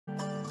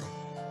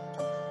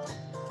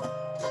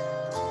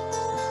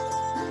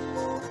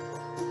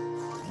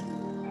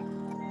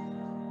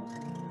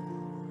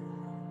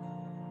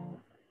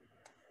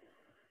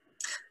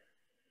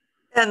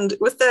And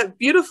with that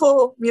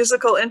beautiful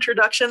musical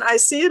introduction, I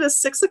see it is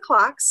 6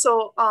 o'clock.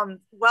 So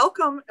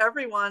welcome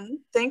everyone.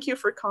 Thank you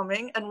for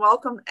coming and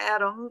welcome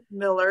Adam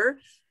Miller.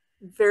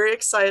 Very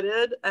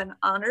excited and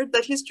honored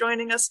that he's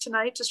joining us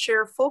tonight to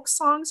share folk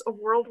songs of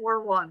World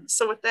War I.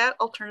 So with that,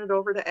 I'll turn it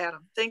over to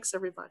Adam. Thanks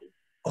everybody.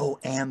 Oh,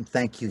 Anne,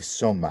 thank you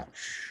so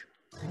much.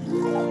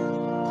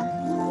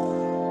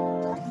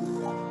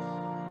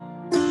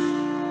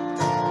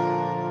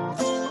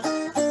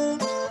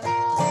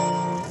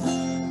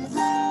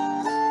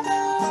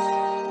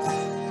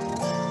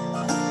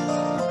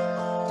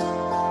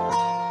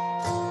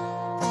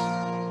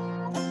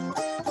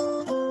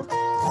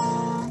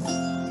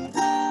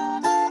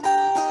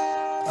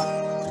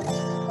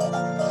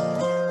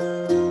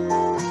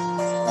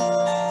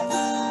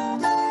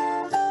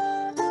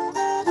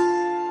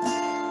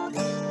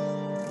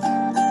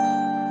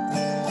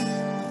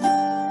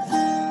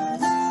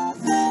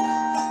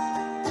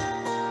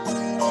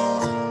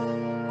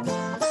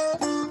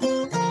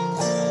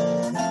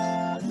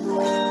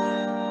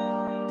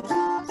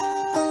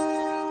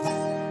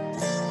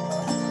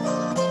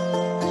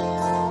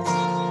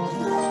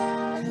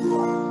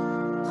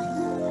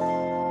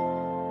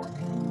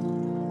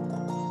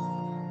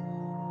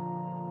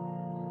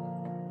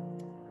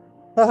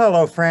 Well,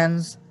 hello,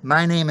 friends.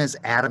 My name is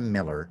Adam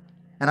Miller,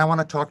 and I want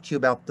to talk to you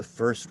about the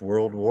First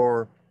World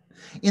War.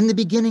 In the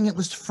beginning, it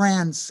was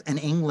France and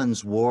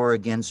England's war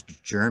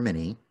against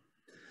Germany.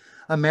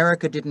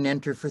 America didn't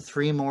enter for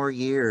 3 more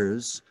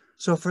years.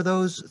 So for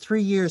those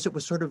 3 years, it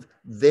was sort of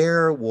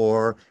their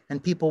war,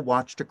 and people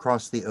watched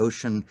across the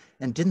ocean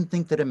and didn't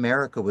think that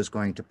America was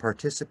going to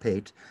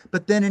participate.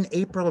 But then in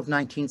April of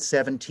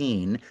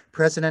 1917,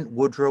 President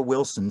Woodrow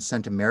Wilson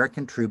sent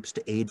American troops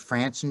to aid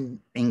France and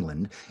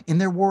England in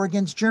their war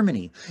against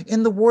Germany,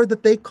 in the war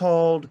that they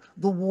called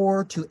the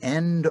War to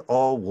End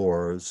All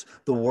Wars,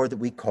 the war that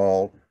we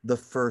call the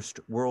First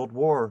World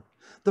War.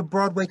 The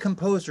Broadway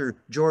composer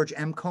George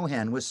M.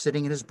 Cohan was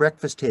sitting at his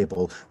breakfast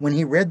table when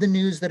he read the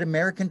news that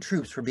American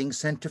troops were being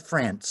sent to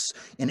France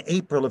in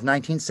April of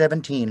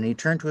 1917, and he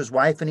turned to his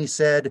wife and he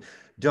said,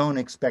 "Don't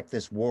expect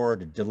this war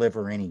to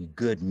deliver any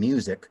good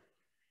music."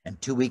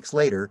 And 2 weeks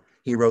later,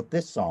 he wrote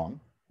this song,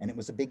 and it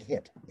was a big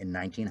hit in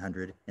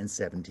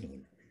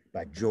 1917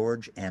 by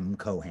George M.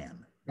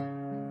 Cohan.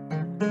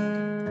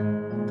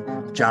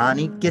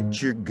 Johnny,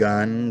 get your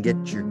gun,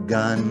 get your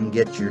gun,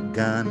 get your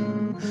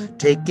gun.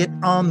 Take it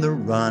on the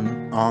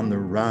run, on the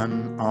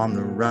run, on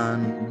the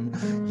run.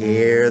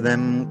 Hear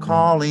them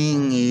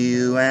calling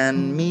you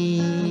and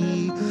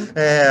me,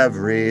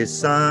 every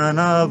son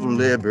of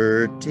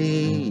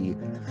liberty.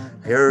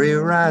 Hurry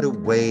right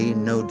away,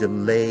 no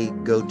delay,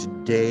 go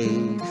today.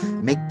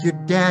 Make your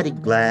daddy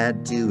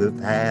glad to have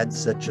had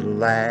such a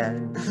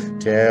lad.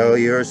 Tell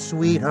your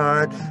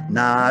sweetheart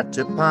not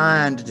to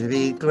pine, to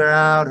be clear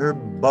out her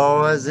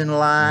boys in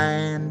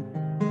line.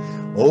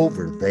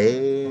 Over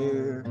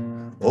there,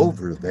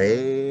 over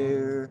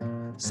there.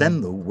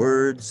 Send the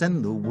word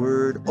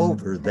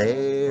over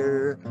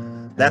there.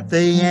 That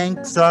the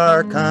Yanks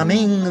are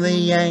coming, the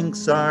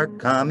Yanks are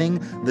coming.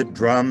 The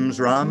drums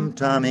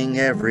rum-tumming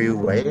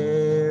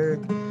everywhere.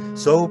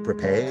 So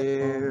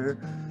prepare,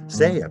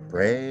 say a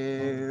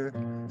prayer.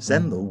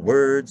 Send the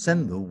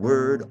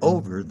word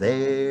over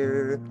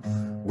there.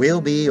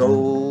 We'll be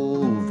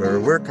over,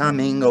 we're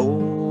coming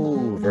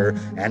over,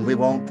 and we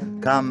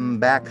won't come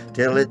back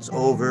till it's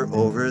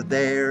over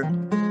there.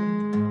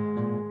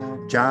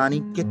 Johnny,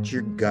 get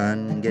your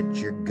gun, get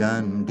your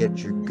gun,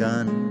 get your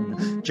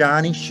gun.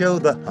 Johnny, show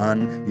the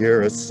Hun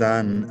you're a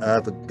son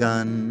of a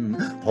gun.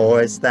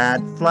 Hoist that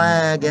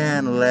flag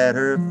and let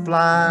her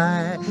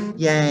fly.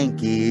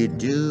 Yankee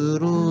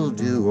Doodle,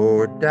 do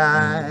or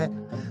die.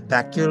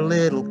 Pack your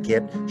little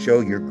kit,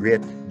 show your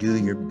grit, do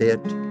your bit.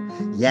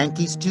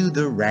 Yankees to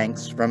the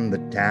ranks, from the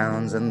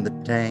towns and the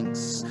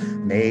tanks.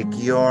 Make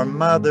your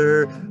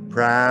mother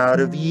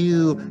proud of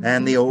you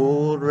and the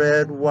old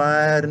red,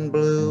 white, and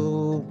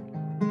blue.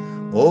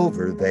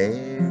 Over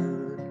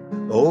there,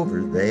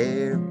 over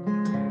there.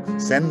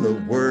 Send the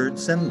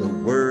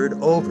word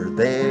over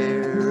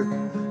there.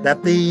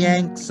 That the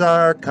Yanks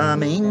are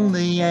coming,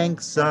 the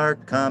Yanks are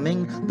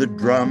coming. The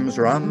drums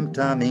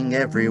rum-tumming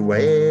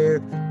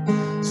everywhere.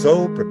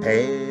 So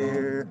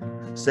prepare,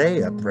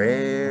 say a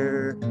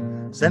prayer.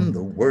 Send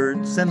the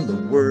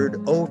word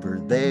over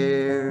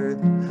there.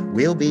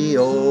 We'll be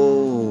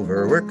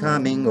over, we're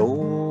coming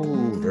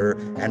over,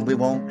 and we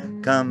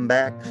won't come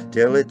back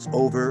till it's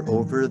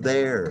over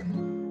there.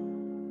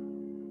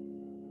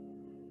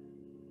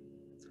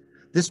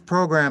 This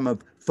program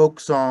of folk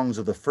songs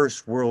of the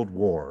First World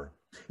War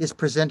is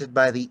presented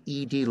by the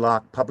E.D.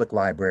 Locke Public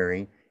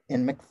Library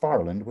in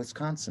McFarland,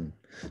 Wisconsin.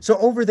 So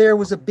Over There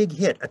was a big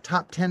hit, a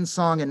top 10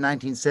 song in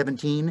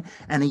 1917,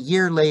 and a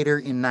year later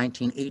in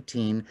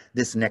 1918,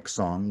 this next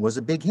song was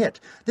a big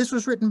hit. This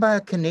was written by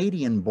a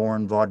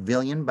Canadian-born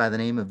vaudevillian by the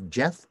name of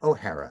Jeff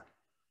O'Hara.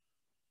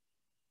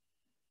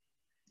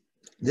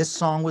 This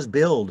song was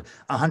billed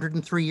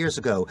 103 years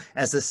ago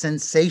as a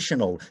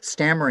sensational,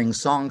 stammering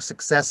song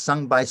success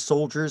sung by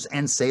soldiers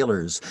and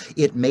sailors.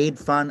 It made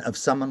fun of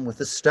someone with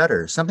a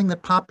stutter, something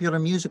that popular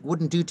music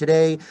wouldn't do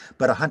today,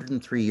 but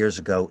 103 years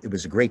ago, it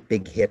was a great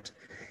big hit.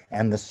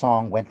 And the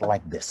song went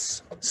like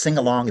this. Sing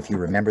along if you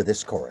remember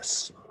this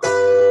chorus.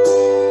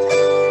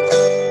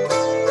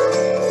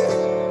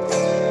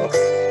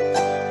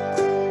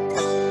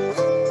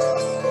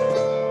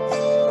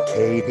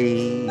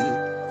 Katie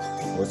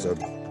was a,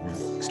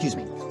 excuse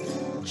me,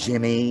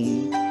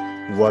 Jimmy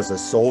was a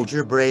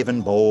soldier brave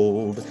and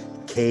bold.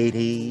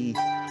 Katie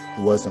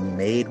was a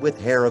maid with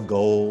hair of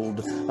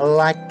gold.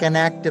 Like an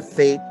act of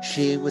fate,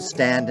 she was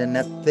standing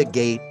at the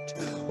gate,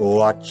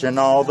 watching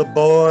all the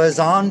boys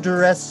on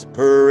dress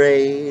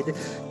parade.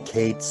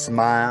 Kate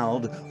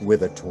smiled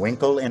with a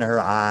twinkle in her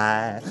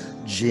eye.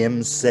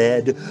 Jim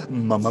said,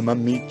 "Mama,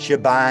 meet you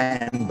by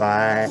and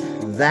by."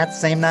 That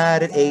same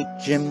night at 8,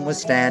 Jim was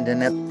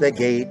standing at the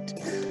gate,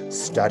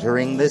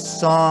 stuttering this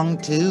song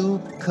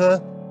to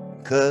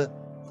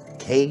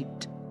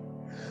Kate.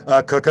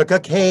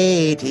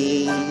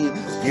 Katie,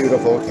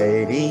 beautiful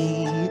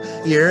Katie,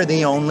 you're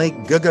the only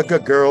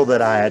girl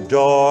that I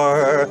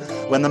adore.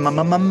 When the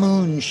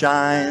moon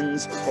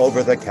shines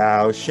over the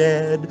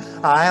cowshed,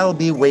 I'll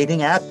be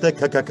waiting at the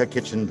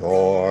kitchen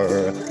door.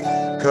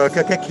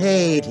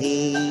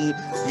 Katie,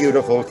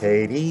 beautiful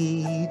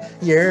Katie,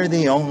 you're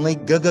the only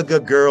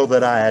girl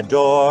that I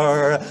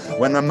adore.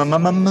 When the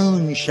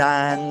moon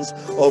shines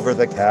over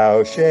the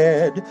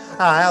cowshed,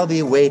 I'll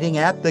be waiting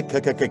at the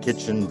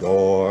kitchen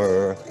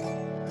door.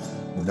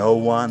 No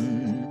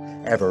one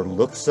ever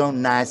looked so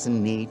nice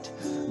and neat.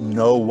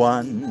 No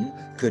one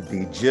could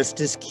be just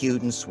as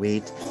cute and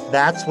sweet.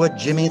 That's what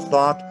Jimmy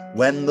thought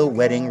when the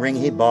wedding ring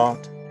he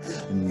bought.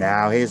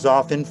 Now he's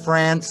off in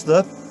France,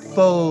 the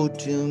foe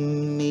to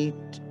meet.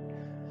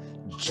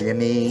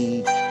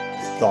 Jimmy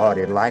thought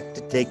he'd like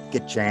to take a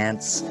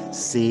chance,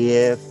 see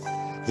if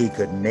he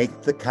could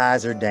make the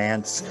Kaiser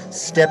dance,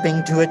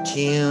 stepping to a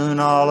tune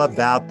all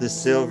about the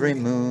silvery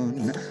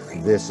moon.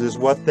 This is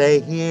what they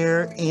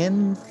hear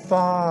in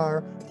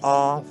far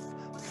off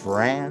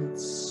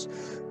France.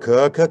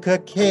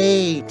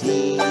 Katie,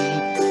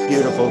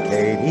 beautiful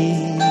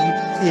Katie,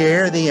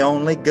 you're the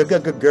only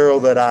girl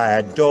that I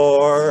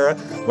adore.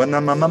 When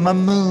the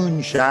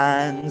moon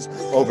shines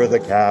over the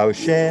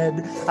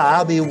cowshed,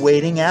 I'll be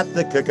waiting at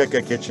the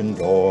kitchen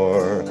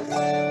door.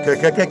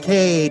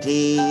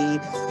 Katie,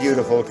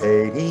 beautiful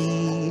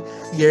Katie,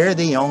 you're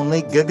the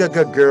only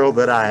girl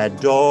that I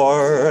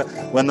adore.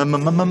 When the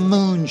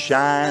moon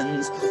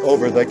shines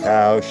over the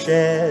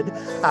cowshed,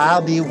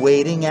 I'll be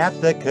waiting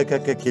at the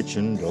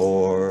kitchen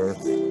door.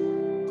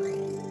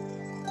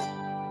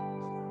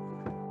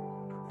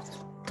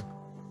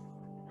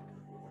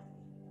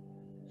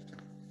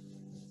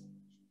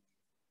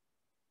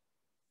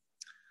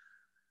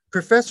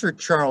 Professor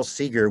Charles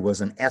Seeger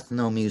was an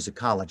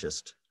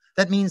ethnomusicologist.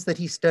 That means that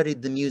he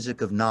studied the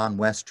music of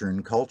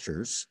non-Western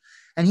cultures,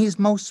 and he's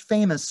most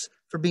famous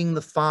for being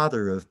the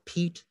father of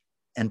Pete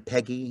and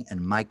Peggy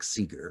and Mike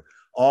Seeger,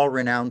 all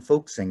renowned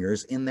folk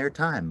singers in their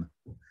time.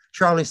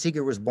 Charlie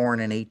Seeger was born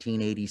in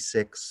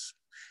 1886.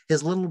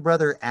 His little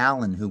brother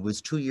Alan, who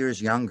was 2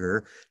 years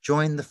younger,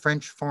 joined the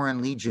French Foreign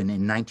Legion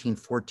in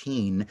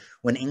 1914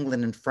 when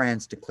England and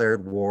France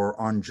declared war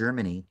on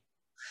Germany.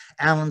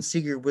 Alan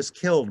Seeger was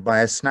killed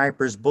by a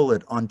sniper's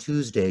bullet on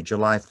Tuesday,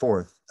 July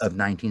 4th of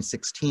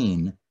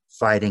 1916,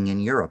 fighting in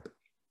Europe.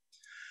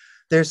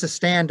 There's a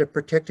stand of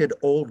protected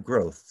old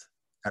growth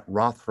at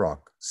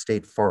Rothrock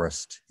State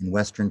Forest in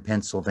western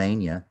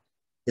Pennsylvania.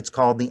 It's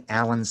called the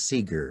Alan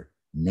Seeger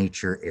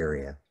Nature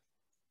Area.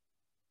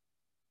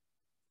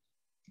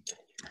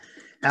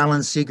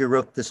 Alan Seeger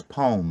wrote this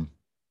poem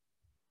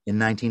in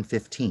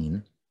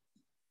 1915.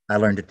 I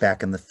learned it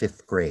back in the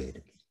 5th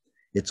grade.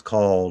 It's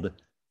called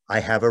I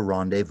Have a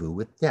Rendezvous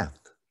with Death.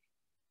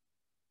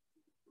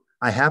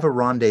 I have a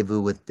rendezvous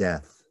with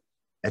death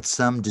at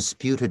some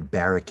disputed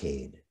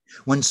barricade.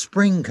 When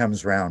spring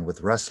comes round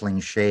with rustling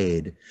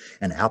shade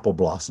and apple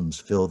blossoms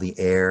fill the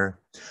air,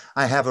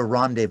 I have a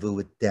rendezvous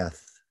with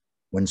death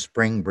when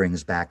spring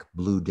brings back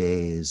blue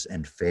days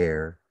and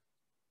fair.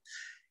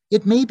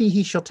 It may be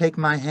he shall take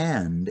my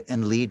hand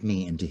and lead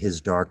me into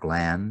his dark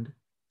land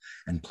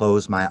and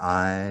close my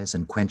eyes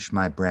and quench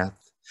my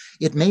breath.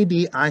 It may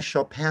be I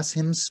shall pass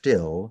him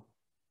still.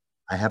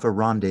 I have a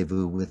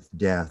rendezvous with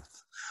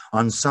death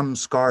on some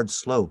scarred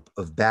slope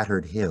of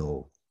battered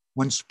hill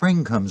when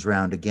spring comes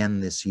round again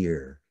this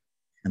year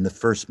and the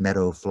first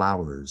meadow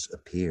flowers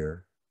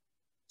appear.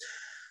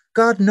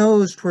 God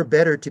knows 'twere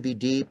better to be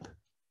deep,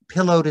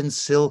 pillowed in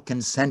silk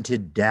and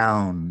scented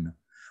down,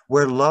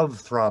 where love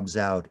throbs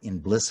out in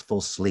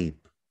blissful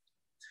sleep,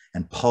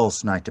 and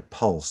pulse nigh to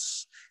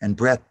pulse and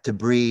breath to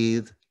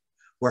breathe,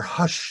 where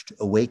hushed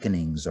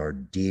awakenings are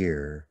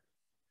dear.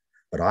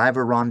 But I've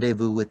a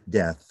rendezvous with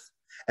death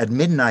at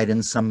midnight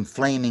in some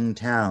flaming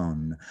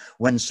town,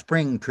 when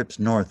spring trips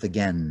north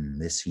again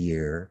this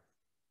year.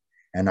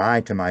 And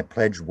I to my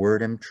pledged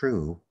word am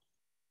true,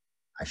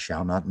 I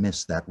shall not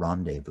miss that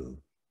rendezvous.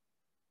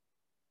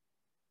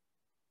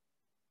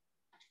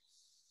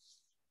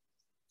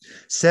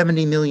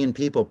 70 million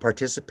people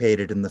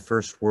participated in the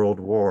First World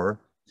War.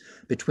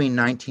 Between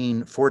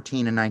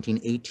 1914 and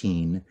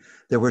 1918,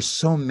 there were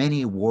so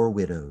many war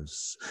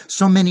widows.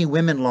 So many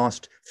women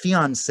lost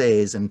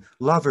fiancés and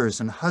lovers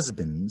and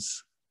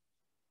husbands.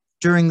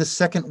 During the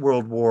Second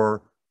World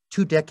War,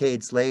 2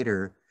 decades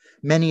later,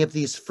 many of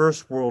these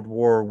First World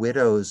War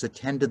widows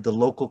attended the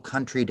local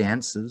country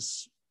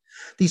dances.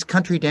 These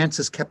country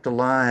dances kept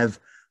alive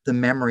the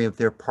memory of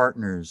their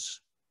partners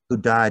who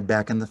died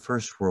back in the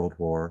First World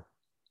War.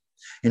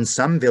 In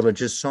some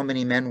villages, so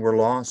many men were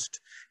lost.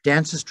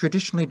 Dances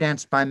traditionally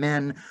danced by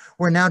men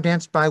were now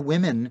danced by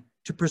women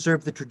to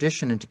preserve the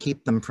tradition and to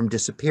keep them from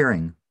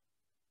disappearing.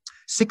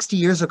 60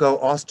 years ago,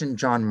 Austin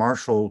John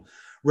Marshall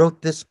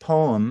wrote this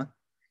poem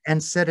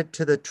and set it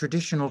to the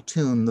traditional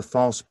tune, The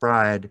False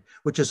Bride,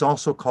 which is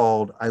also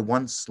called I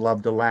Once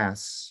Loved a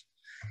Lass.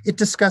 It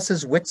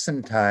discusses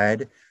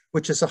Whitsuntide,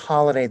 which is a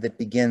holiday that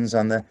begins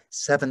on the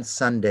 7th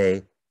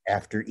Sunday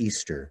after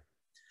Easter.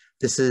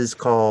 This is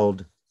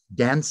called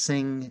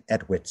Dancing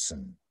at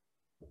Whitsun.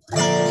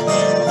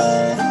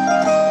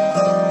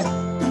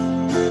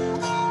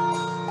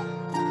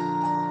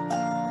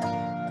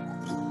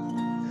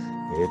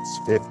 It's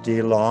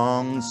 50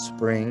 long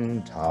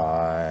springtimes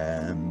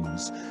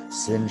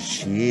since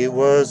she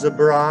was a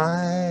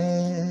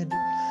bride,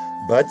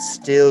 but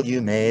still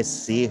you may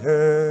see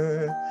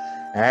her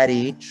at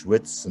each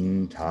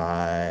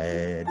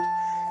Whitsuntide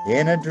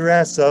in a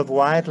dress of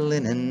white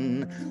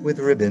linen with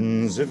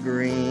ribbons of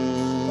green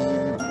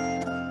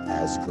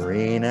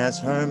as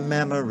her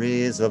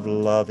memories of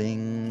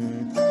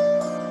loving.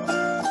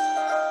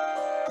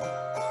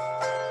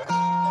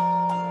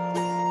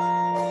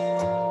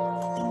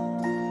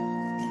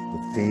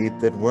 The feet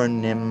that were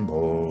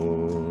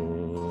nimble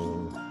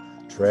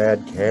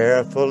tread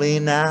carefully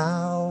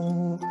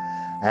now,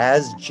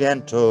 as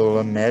gentle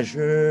a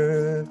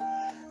measure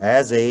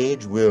as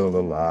age will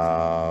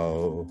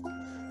allow,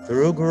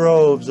 through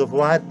groves of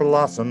white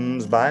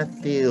blossoms by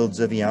fields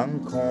of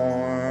young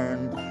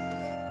corn,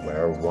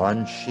 where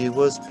once she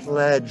was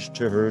pledged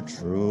to her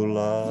true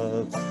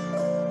love.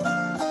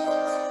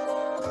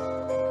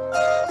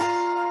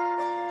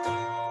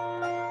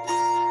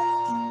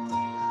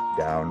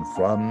 Down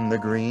from the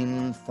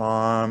green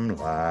farmlands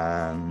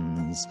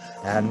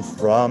and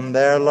from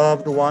their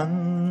loved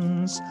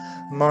ones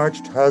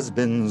marched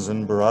husbands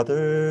and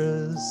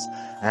brothers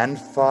and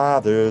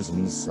fathers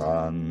and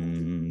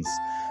sons.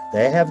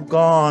 They have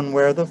gone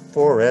where the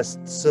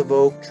forests of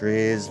oak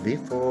trees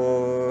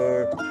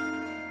before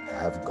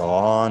have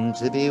gone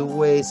to be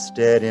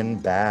wasted in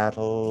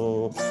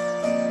battle.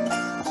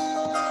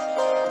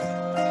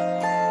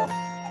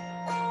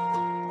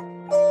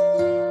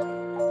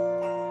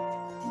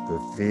 The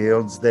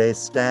fields they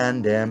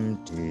stand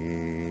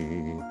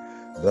empty,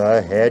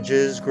 the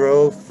hedges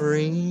grow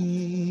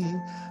free,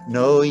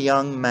 no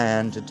young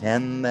man to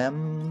tend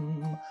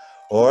them,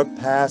 or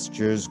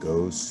pastures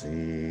go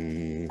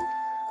see.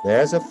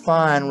 There's a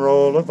fine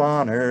roll of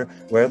honor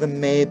where the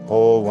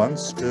maypole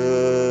once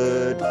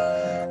stood,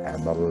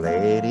 and the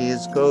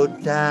ladies go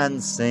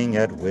dancing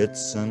at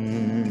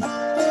Whitsun.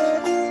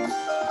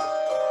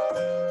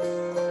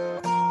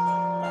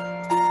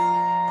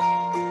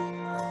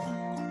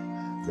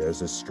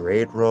 There's a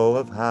straight row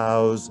of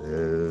houses,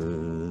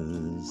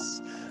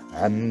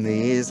 and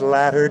these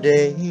latter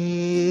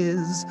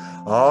days,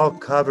 all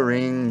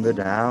covering the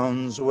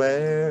downs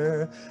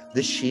where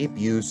the sheep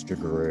used to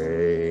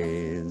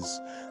graze.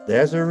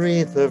 There's a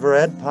wreath of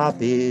red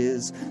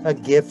poppies, a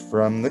gift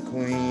from the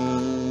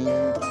Queen.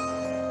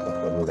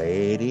 But the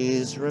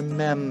ladies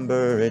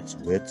remember it's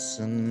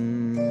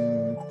Whitsun,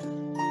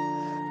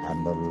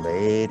 and the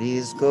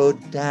ladies go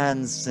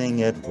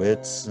dancing at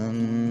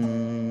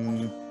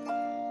Whitsun.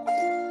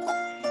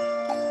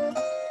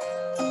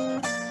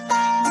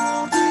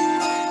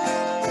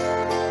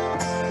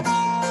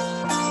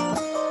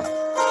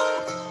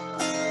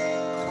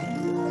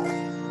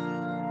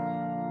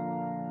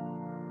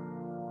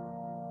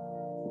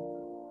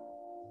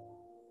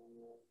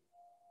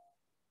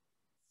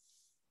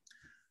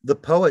 The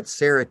poet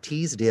Sarah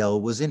Teasdale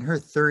was in her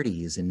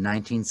 30s in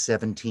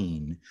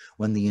 1917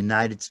 when the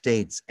United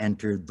States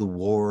entered the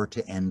war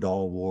to end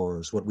all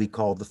wars, what we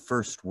call the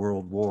First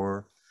World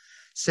War.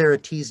 Sarah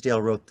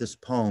Teasdale wrote this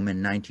poem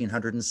in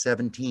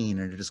 1917,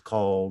 and it is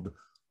called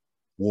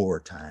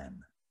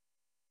Wartime.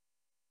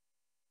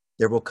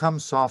 There will come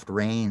soft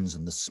rains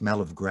and the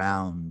smell of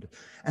ground,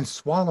 and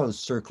swallows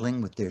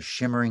circling with their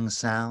shimmering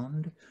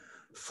sound.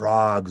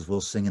 Frogs will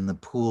sing in the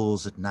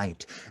pools at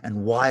night,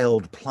 and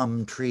wild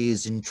plum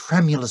trees in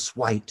tremulous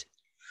white.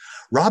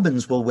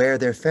 Robins will wear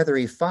their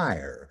feathery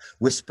fire,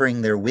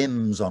 whispering their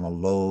whims on a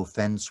low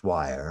fence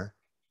wire.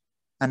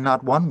 And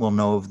not one will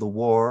know of the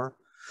war.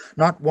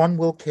 Not one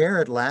will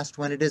care at last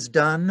when it is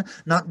done.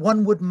 Not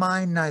one would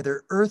mind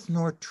neither earth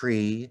nor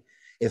tree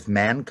if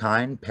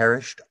mankind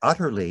perished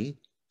utterly.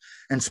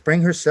 And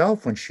spring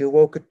herself, when she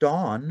awoke at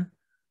dawn,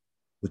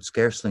 would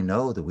scarcely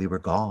know that we were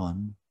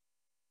gone.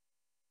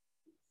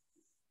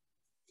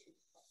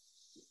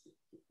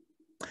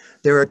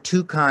 There are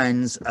two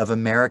kinds of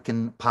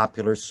American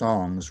popular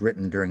songs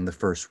written during the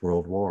First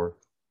World War.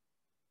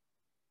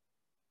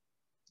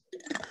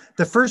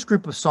 The first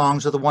group of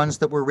songs are the ones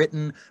that were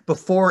written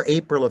before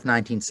April of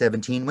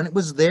 1917, when it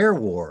was their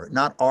war,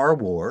 not our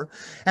war.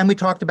 And we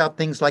talked about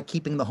things like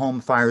keeping the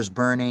home fires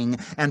burning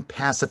and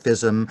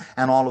pacifism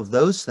and all of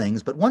those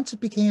things. But once it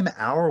became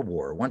our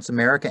war, once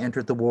America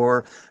entered the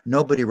war,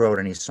 nobody wrote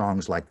any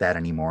songs like that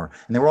anymore.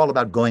 And they were all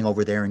about going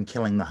over there and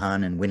killing the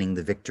Hun and winning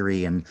the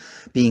victory and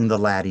being the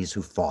laddies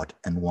who fought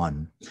and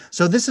won.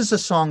 So this is a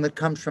song that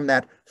comes from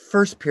that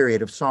first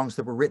period of songs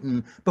that were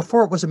written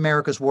before it was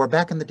America's war,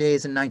 back in the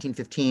days in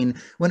 1915,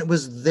 when it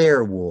was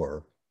their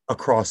war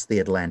across the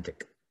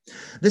Atlantic.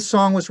 This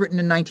song was written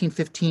in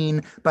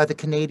 1915 by the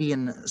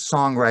Canadian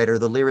songwriter,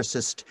 the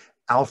lyricist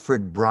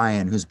Alfred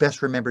Bryan, who's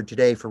best remembered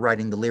today for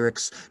writing the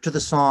lyrics to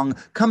the song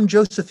Come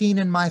Josephine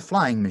in My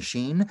Flying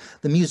Machine.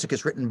 The music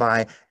is written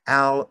by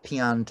Al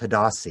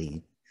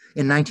Piantadasi.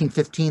 In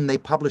 1915, they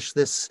published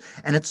this,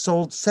 and it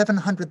sold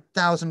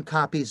 700,000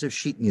 copies of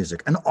sheet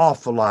music, an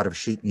awful lot of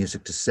sheet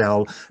music to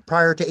sell.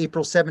 Prior to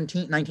April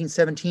 17,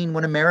 1917,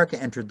 when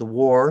America entered the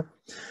war,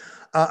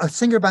 a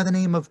singer by the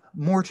name of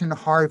Morton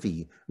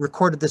Harvey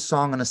recorded this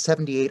song on a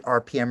 78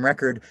 RPM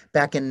record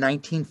back in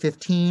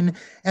 1915,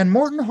 and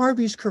Morton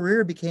Harvey's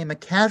career became a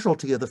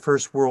casualty of the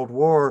First World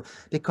War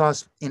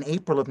because in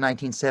April of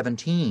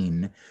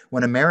 1917,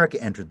 when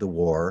America entered the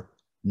war,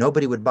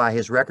 nobody would buy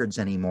his records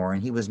anymore,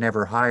 and he was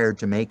never hired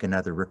to make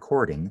another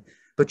recording.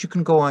 But you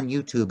can go on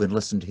YouTube and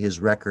listen to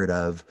his record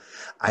of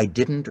I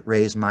Didn't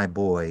Raise My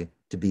Boy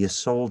to Be a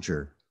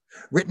Soldier,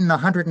 written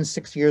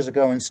 106 years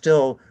ago and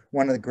still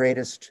one of the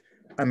greatest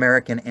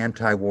American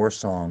anti-war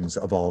songs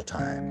of all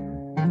time.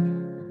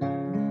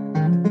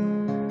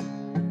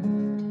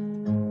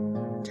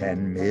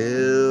 10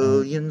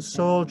 million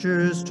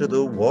soldiers to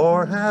the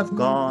war have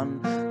gone,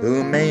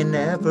 who may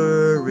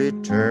never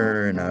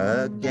return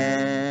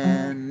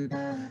again.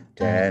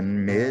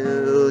 10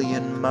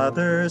 million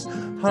mothers'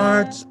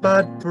 hearts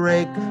but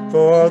break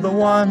for the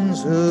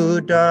ones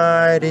who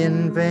died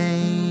in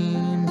vain.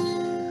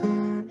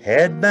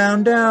 Head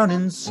bound down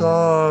in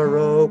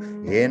sorrow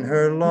in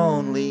her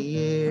lonely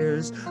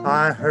years,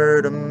 I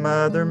heard a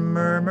mother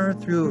murmur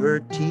through her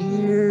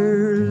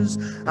tears,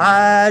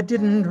 I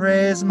didn't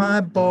raise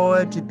my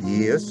boy to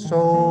be a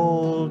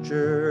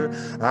soldier,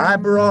 I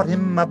brought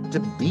him up to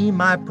be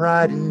my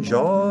pride and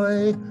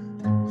joy.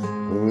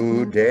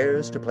 Who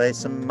dares to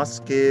place a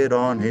musket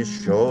on his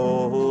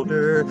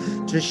shoulder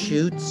to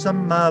shoot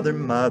some other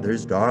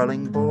mother's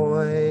darling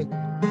boy?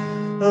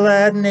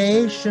 Glad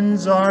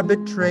nations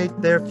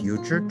arbitrate their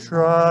future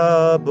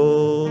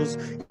troubles.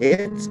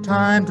 It's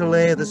time to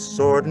lay the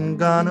sword and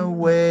gun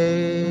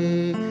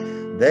away.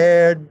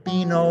 There'd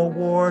be no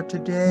war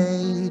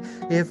today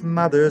if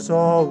mothers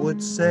all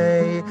would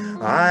say,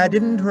 I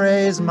didn't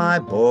raise my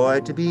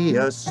boy to be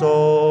a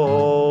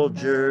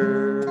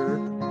soldier.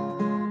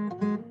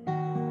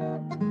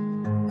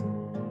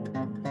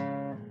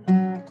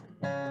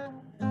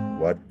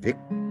 What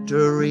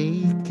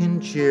victory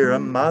can cheer a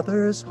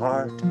mother's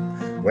heart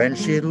when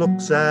she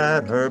looks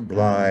at her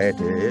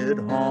blighted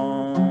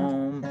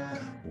home?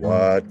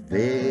 What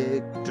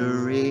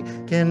victory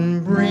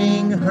can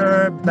bring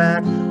her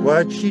back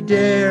what she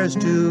dares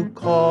to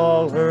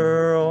call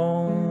her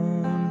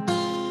own?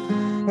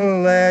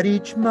 Let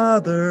each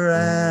mother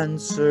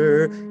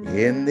answer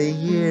in the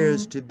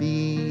years to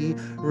be,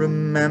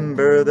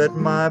 remember that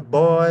my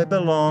boy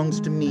belongs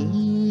to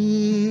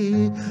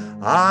me.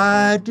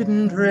 I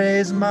didn't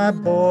raise my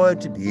boy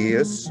to be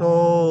a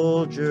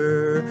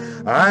soldier,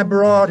 I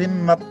brought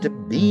him up to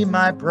be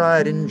my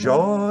pride and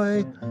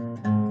joy.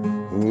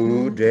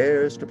 Who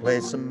dares to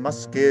place a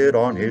musket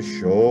on his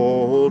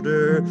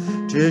shoulder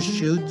to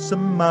shoot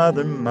some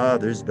other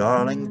mother's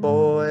darling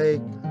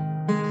boy?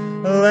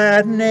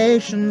 Let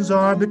nations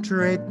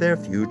arbitrate their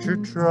future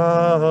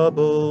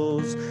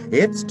troubles.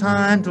 It's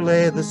time to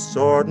lay the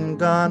sword and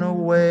gun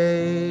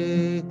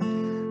away.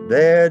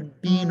 There'd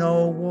be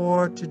no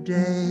war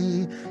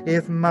today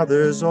if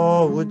mothers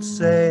all would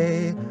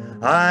say,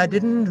 I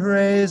didn't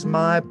raise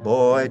my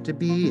boy to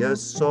be a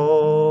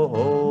soldier.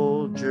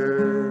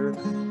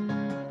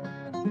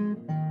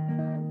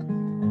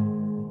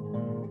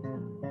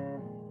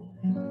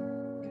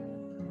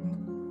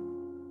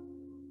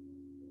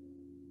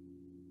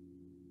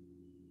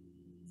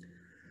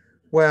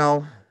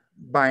 Well,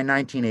 by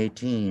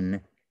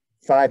 1918,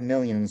 5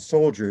 million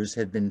soldiers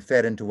had been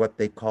fed into what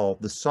they call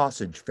the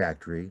sausage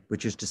factory,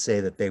 which is to say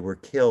that they were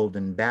killed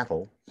in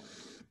battle.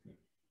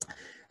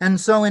 And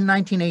so in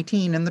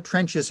 1918, in the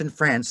trenches in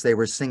France, they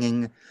were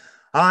singing,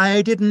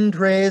 I didn't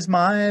raise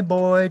my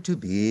boy to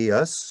be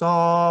a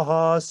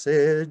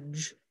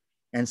sausage.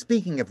 And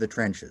speaking of the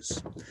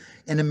trenches,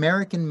 an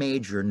American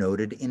major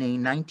noted in a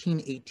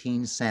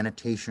 1918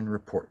 sanitation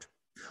report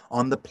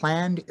on the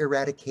planned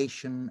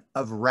eradication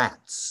of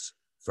rats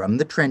from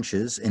the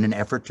trenches in an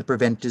effort to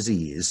prevent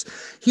disease,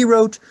 he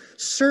wrote,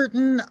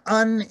 certain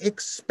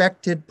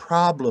unexpected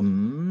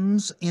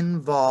problems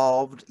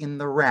involved in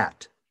the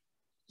rat.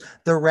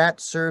 The rat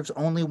serves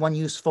only one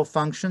useful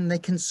function. They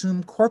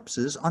consume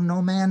corpses on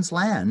no man's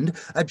land,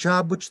 a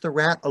job which the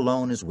rat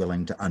alone is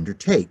willing to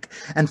undertake.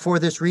 And for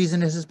this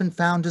reason, it has been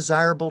found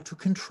desirable to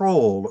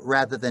control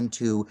rather than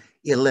to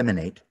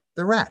eliminate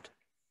the rat.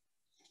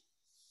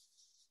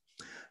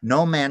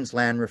 No man's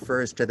land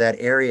refers to that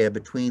area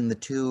between the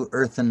two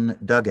earthen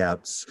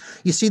dugouts.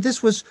 You see,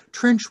 this was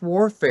trench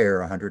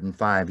warfare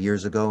 105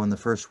 years ago in the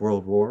First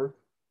World War.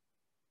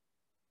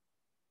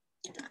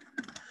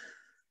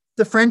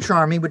 The French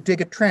army would dig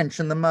a trench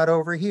in the mud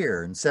over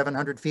here, and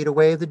 700 feet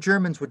away, the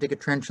Germans would dig a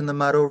trench in the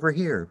mud over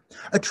here.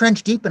 A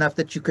trench deep enough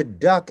that you could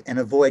duck and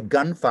avoid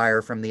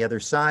gunfire from the other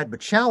side,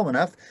 but shallow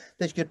enough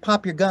that you could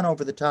pop your gun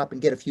over the top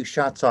and get a few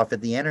shots off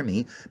at the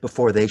enemy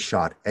before they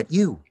shot at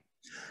you.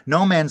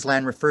 No man's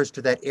land refers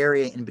to that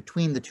area in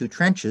between the two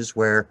trenches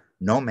where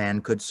no man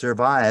could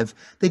survive.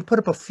 They'd put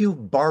up a few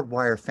barbed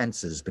wire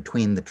fences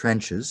between the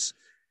trenches,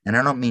 and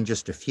I don't mean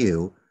just a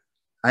few.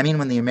 I mean,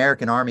 when the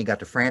American army got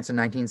to France in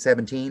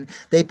 1917,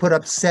 they put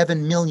up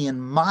 7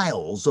 million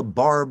miles of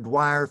barbed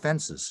wire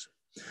fences.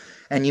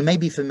 And you may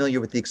be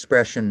familiar with the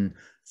expression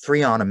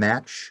 3 on a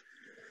match.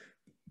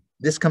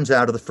 This comes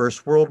out of the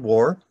First World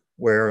War,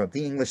 where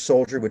the English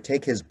soldier would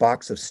take his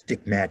box of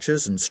stick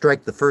matches and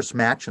strike the first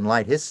match and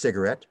light his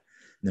cigarette,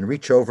 and then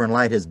reach over and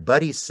light his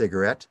buddy's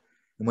cigarette.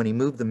 And when he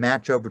moved the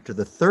match over to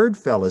the third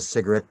fellow's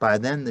cigarette, by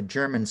then the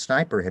German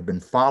sniper had been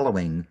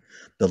following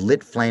the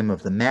lit flame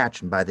of the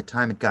match, and by the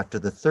time it got to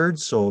the third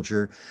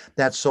soldier,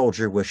 that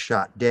soldier was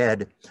shot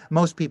dead.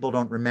 Most people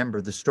don't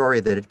remember the story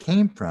that it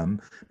came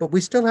from, but we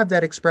still have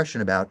that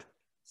expression about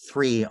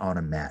 3 on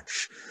a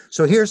match.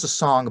 So here's a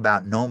song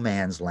about no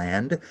man's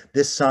land.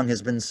 This song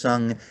has been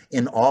sung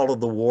in all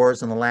of the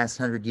wars in the last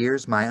 100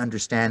 years. My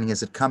understanding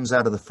is it comes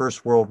out of the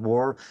First World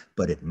War,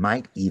 but it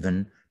might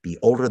even be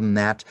older than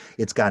that.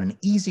 It's got an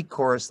easy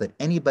chorus that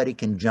anybody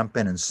can jump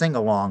in and sing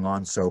along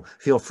on, so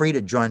feel free to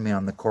join me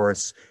on the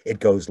chorus. It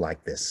goes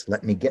like this.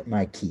 Let me get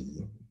my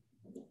key.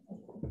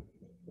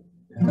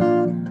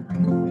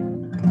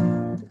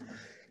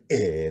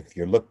 If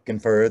you're looking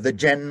for the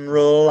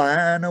general,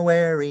 I know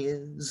where he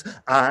is.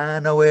 I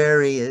know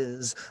where he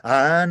is.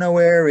 I know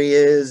where he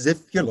is.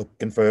 If you're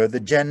looking for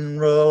the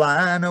general,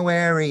 I know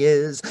where he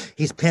is.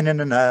 He's pinning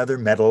another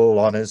medal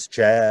on his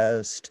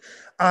chest.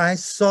 I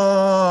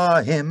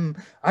saw him,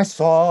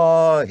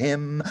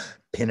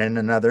 pinning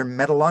another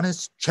medal on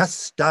his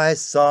chest. I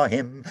saw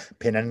him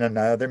pinning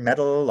another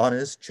medal on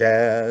his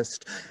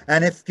chest.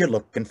 And if you're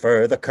looking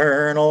for the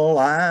colonel,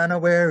 I know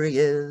where he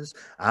is.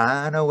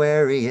 I know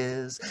where he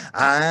is.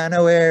 I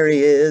know where he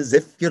is.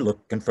 If you're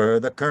looking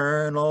for the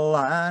colonel,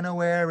 I know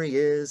where he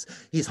is.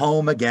 He's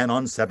home again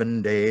on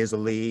 7 days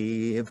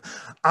leave.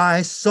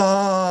 I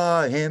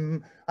saw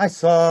him,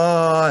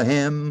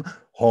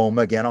 home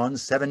again on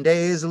 7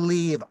 days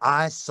leave.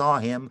 I saw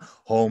him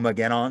home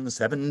again on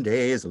 7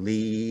 days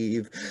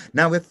leave.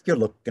 Now if you're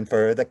looking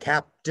for the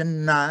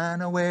captain, I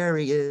know where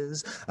he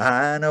is.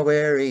 I know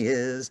where he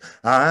is.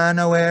 I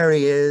know where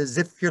he is.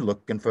 If you're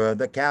looking for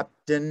the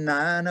captain,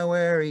 I know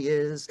where he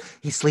is.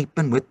 He's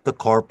sleeping with the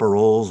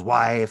corporal's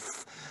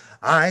wife.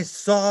 I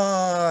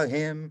saw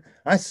him,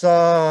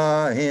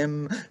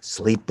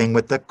 sleeping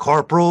with the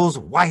corporal's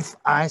wife.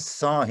 I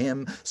saw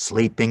him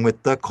sleeping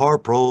with the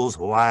corporal's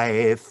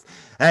wife.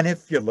 And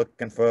if you're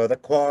looking for the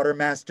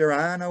quartermaster,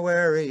 I know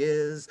where he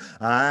is.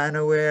 I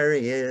know where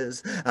he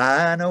is.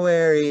 I know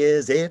where he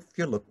is. If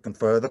you're looking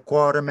for the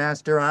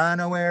quartermaster, I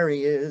know where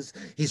he is.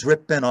 He's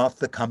ripping off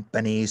the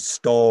company's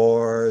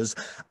stores.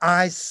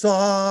 I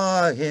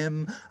saw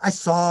him,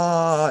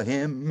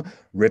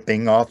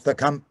 ripping off the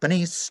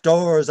company's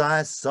stores.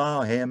 I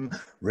saw him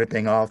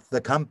ripping off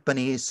the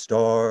company's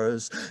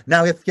stores.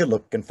 Now if you're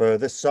looking for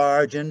the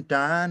sergeant,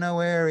 I know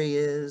where he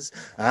is.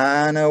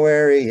 I know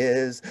where he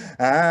is.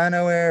 I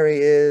know where he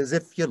is.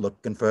 If you're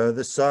looking for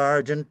the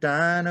sergeant,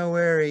 I know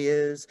where he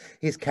is.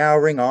 He's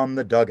cowering on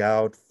the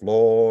dugout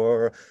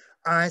floor.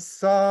 I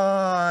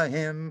saw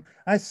him,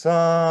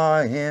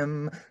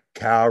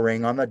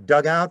 cowering on the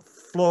dugout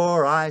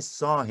floor. I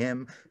saw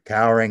him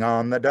cowering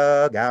on the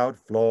dugout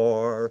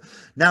floor.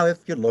 Now if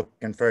you're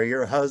looking for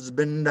your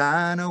husband,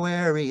 I know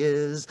where he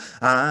is.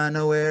 I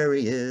know where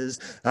he is.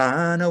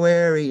 I know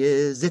where he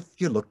is. If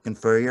you're looking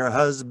for your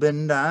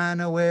husband, I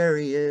know where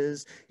he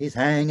is. He's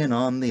hanging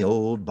on the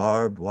old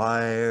barbed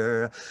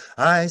wire.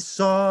 I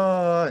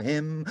saw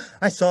him,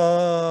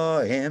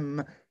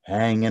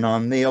 hanging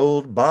on the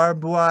old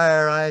barbed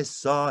wire. I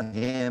saw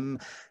him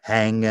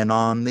hanging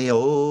on the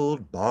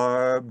old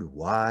barbed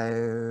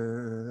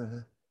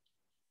wire.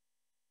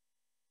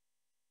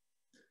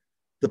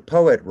 The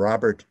poet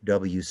Robert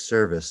W.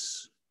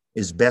 Service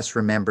is best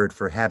remembered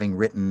for having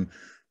written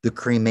The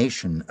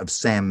Cremation of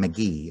Sam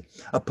McGee,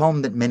 a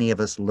poem that many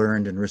of us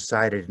learned and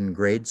recited in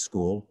grade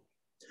school.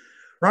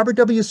 Robert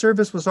W.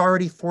 Service was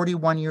already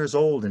 41 years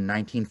old in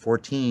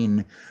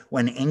 1914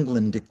 when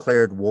England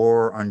declared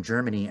war on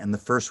Germany and the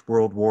First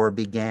World War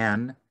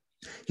began.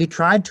 He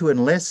tried to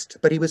enlist,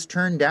 but he was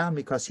turned down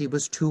because he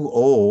was too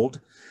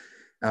old.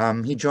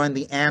 He joined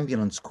the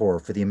ambulance corps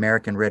for the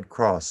American Red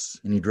Cross,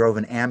 and he drove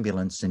an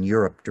ambulance in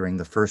Europe during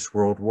the First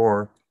World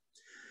War.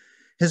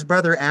 His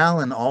brother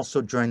Alan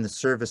also joined the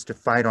service to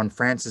fight on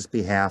France's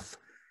behalf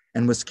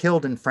and was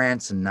killed in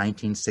France in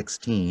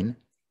 1916.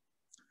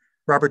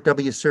 Robert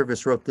W.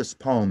 Service wrote this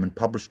poem and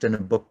published in a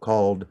book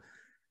called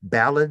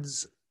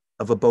Ballads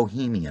of a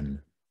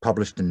Bohemian,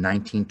 published in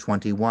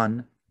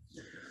 1921.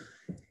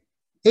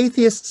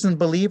 Atheists and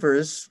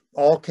believers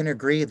all can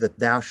agree that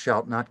thou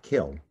shalt not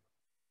kill.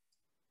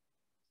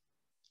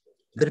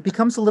 But it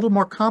becomes a little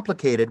more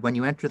complicated when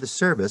you enter the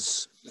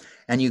service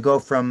and you go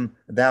from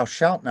thou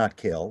shalt not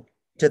kill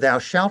to thou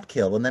shalt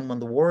kill, and then when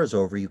the war is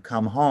over, you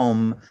come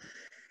home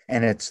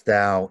and it's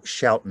thou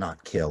shalt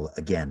not kill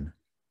again.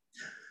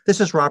 This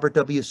is Robert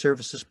W.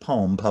 Service's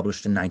poem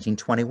published in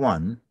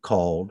 1921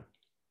 called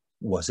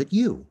Was It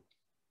You?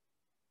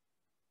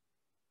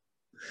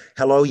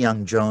 Hello,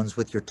 young Jones,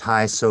 with your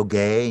tie so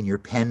gay and your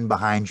pen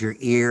behind your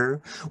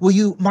ear. Will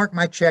you mark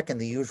my check in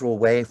the usual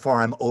way,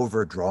 for I'm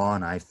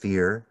overdrawn, I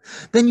fear?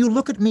 Then you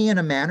look at me in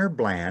a manner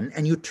bland,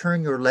 and you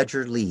turn your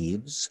ledger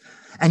leaves,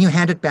 and you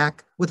hand it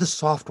back with a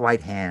soft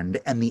white hand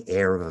and the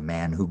air of a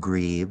man who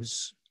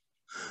grieves.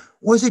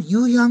 Was it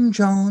you, young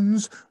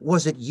Jones?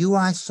 Was it you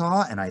I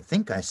saw? And I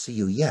think I see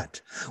you yet,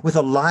 with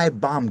a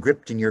live bomb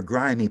gripped in your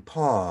grimy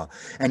paw,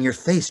 and your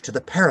face to the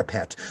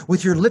parapet,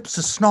 with your lips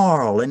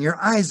a-snarl, and your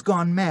eyes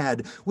gone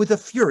mad, with a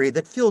fury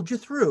that filled you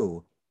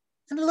through.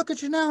 And I look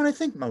at you now, and I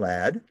think, my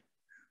lad,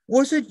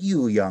 was it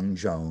you, young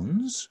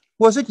Jones?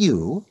 Was it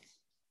you?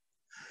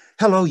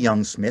 Hello,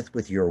 young Smith,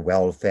 with your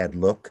well-fed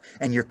look,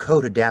 and your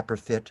coat a dapper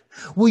fit.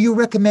 Will you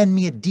recommend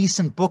me a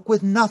decent book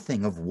with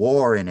nothing of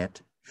war in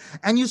it?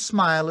 And you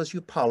smile as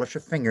you polish a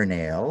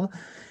fingernail,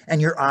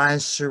 and your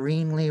eyes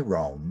serenely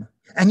roam,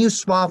 and you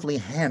suavely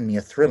hand me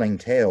a thrilling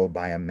tale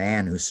by a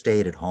man who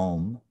stayed at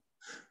home.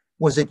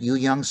 Was it you,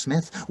 young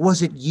Smith?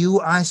 Was it you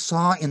I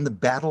saw in the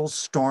battle's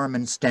storm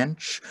and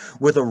stench,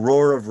 with a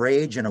roar of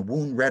rage and a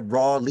wound-red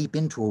raw leap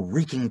into a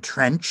reeking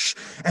trench,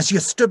 as you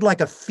stood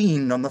like a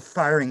fiend on the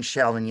firing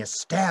shell, and you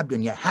stabbed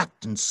and you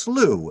hacked and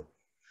slew?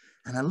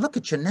 And I look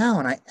at you now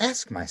and I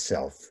ask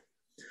myself,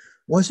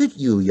 was it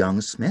you,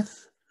 young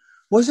Smith?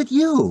 Was it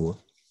you?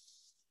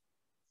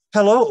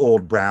 Hello,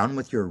 old Brown,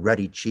 with your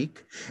ruddy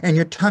cheek, and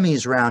your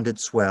tummy's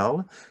rounded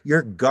swell,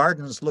 your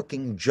garden's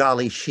looking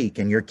jolly chic,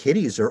 and your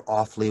kiddies are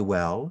awfully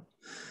well.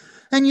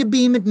 And you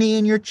beam at me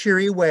in your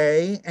cheery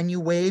way, and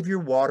you wave your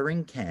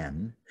watering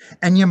can,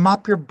 and you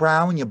mop your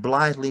brow and you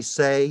blithely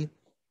say,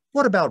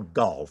 what about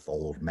golf,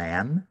 old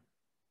man?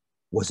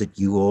 Was it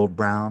you, old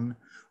Brown?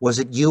 Was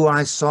it you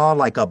I saw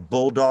like a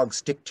bulldog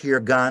stick to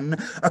your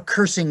gun, a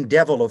cursing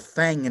devil of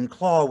fang and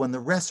claw when the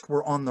rest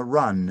were on the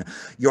run,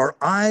 your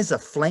eyes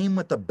aflame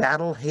with the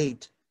battle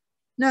hate?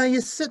 Now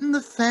you sit in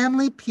the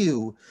family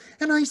pew,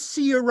 and I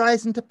see you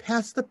rising to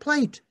pass the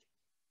plate.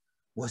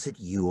 Was it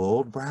you,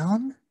 old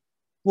Brown?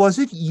 Was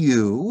it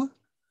you?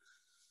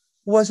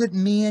 Was it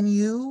me and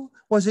you?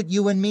 Was it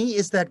you and me?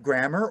 Is that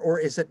grammar, or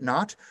is it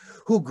not?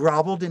 Who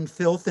groveled in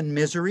filth and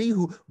misery,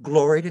 who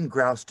gloried and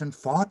groused and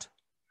fought?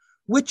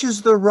 Which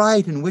is the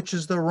right and which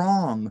is the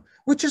wrong?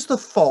 Which is the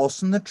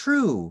false and the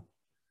true?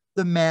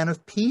 The man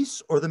of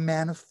peace or the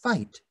man of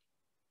fight?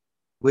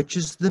 Which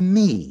is the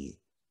me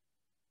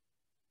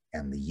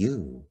and the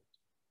you?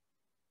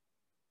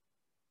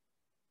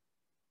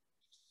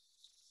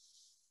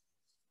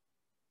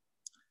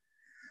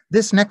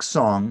 This next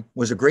song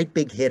was a great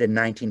big hit in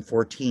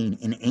 1914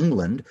 in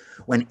England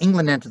when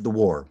England entered the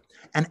war.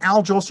 And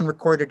Al Jolson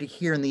recorded it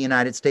here in the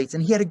United States,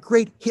 and he had a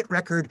great hit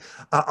record,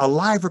 a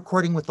live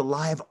recording with a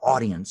live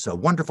audience, a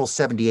wonderful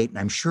 78, and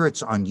I'm sure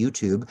it's on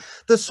YouTube.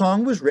 The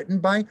song was written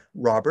by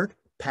Robert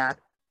Pat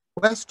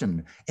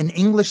Weston, an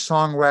English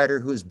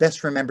songwriter who is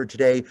best remembered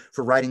today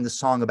for writing the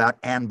song about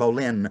Anne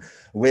Boleyn.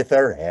 With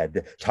her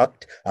head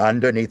tucked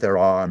underneath her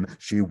arm,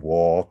 she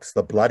walks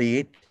the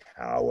bloody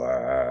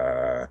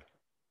tower.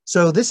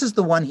 So this is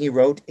the one he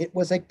wrote. It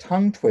was a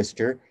tongue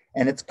twister,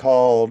 and it's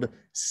called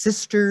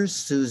Sister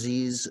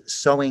Susie's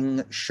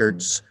Sewing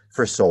Shirts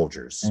for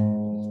Soldiers.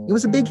 It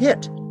was a big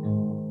hit.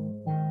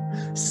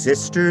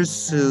 Sister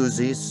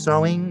Susie's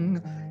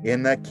sewing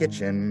in the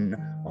kitchen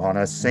on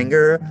a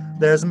singer.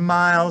 There's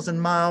miles and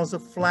miles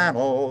of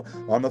flannel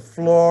on the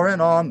floor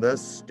and on the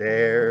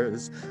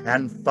stairs.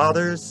 And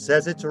father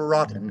says it's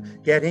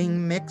rotten,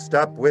 getting mixed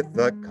up with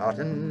the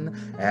cotton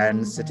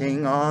and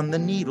sitting on the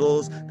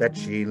needles that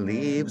she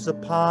leaves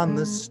upon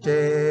the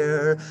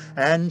stair.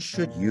 And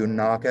should you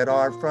knock at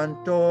our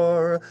front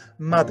door,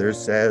 mother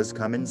says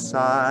come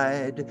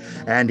inside.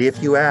 And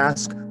if you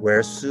ask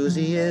where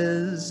Susie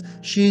is,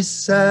 she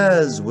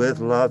says with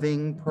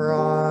loving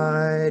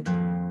pride,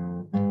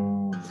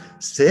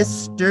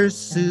 Sister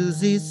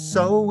Susie's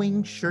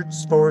sewing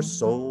shirts for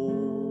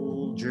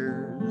soldiers.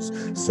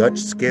 shows. Such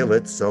skill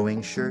at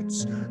sewing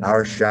shirts,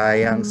 our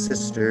shy young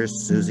sister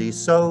Susie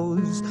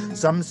sews.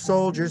 Some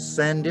soldiers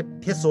send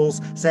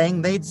epistles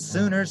saying they'd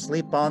sooner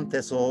sleep on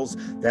thistles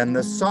than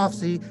the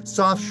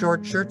soft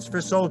short shirts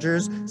for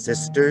soldiers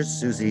Sister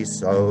Susie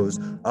sews.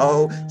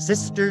 Oh,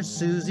 Sister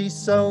Susie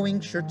sewing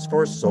shirts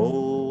for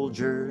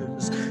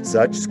soldiers.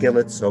 Such skill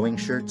at sewing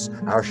shirts,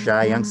 our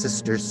shy young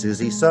sister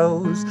Susie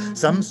sews.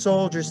 Some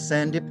soldiers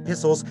send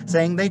epistles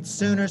saying they'd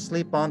sooner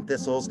sleep on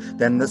thistles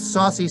than the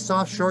saucy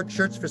soft short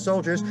shirts for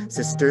soldiers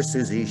Sister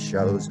Susie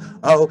shows.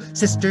 Oh,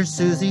 Sister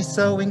Susie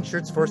sewing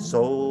shirts for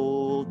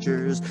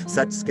soldiers.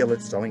 Such skill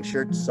at sewing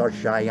shirts, our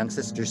shy young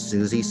sister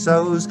Susie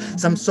sews.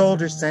 Some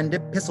soldiers send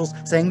epistles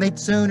saying they'd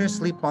sooner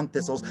sleep on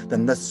thistles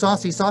than the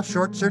saucy soft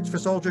short shirts for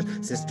soldiers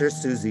Sister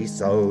Susie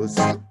sews.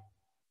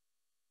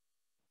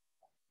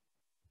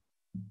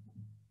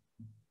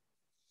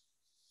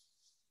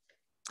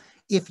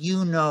 If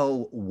you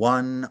know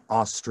one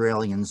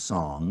Australian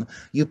song,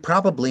 you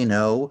probably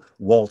know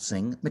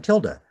Waltzing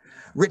Matilda,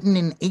 written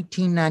in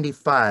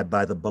 1895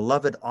 by the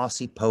beloved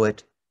Aussie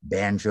poet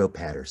Banjo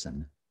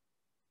Patterson.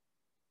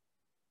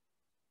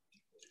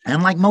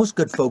 And like most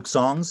good folk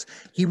songs,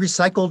 he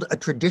recycled a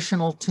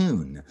traditional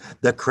tune,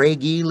 the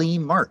Craigielee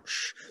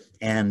March.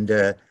 And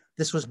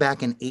this was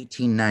back in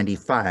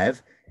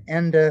 1895.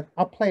 And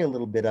I'll play a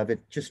little bit of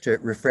it just to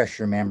refresh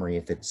your memory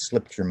if it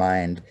slipped your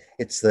mind.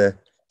 It's the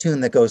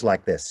tune that goes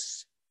like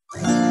this.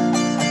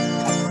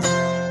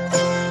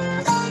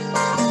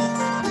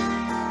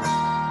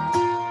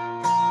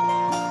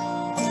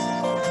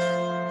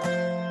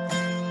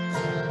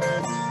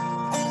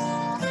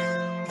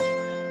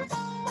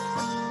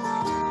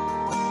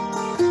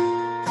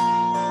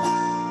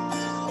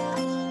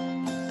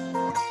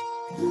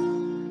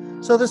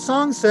 So the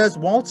song says,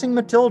 waltzing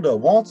Matilda,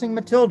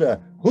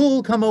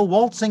 who'll come a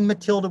waltzing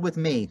Matilda with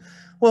me?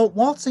 Well,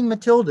 waltzing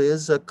Matilda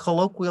is a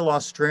colloquial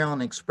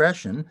Australian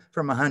expression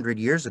from 100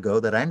 years ago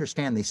that I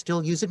understand they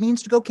still use. It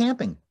means to go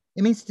camping.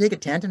 It means to take a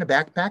tent and a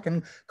backpack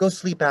and go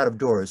sleep out of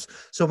doors.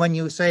 So when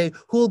you say,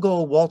 who'll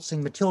go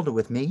waltzing Matilda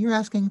with me, you're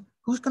asking,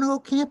 who's going to go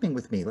camping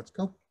with me? Let's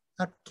go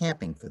out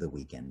camping for the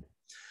weekend.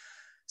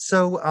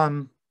 So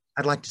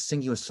I'd like to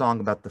sing you a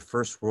song about the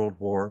First World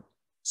War.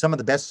 Some of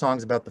the best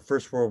songs about the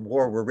First World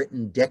War were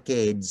written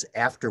decades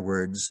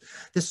afterwards.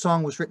 This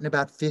song was written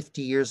about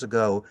 50 years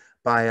ago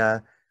by a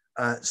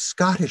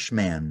Scottish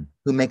man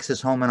who makes his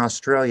home in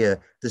Australia,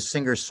 the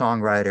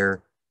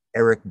singer-songwriter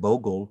Eric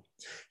Bogle.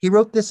 He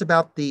wrote this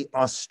about the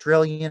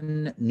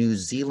Australian New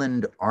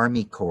Zealand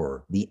Army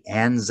Corps, the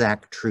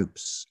Anzac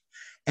troops.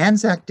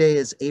 Anzac Day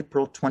is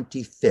April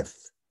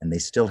 25th, and they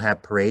still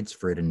have parades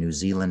for it in New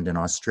Zealand and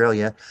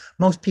Australia.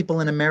 Most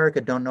people in America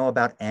don't know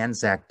about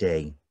Anzac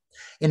Day.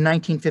 In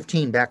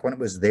 1915, back when it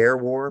was their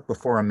war,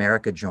 before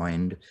America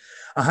joined,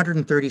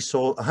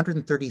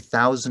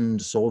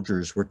 130,000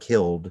 soldiers were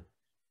killed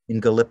in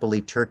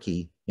Gallipoli,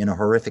 Turkey, in a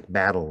horrific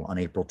battle on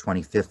April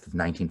 25th of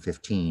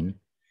 1915.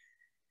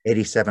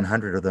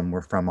 8,700 of them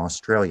were from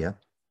Australia.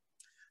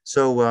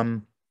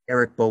 So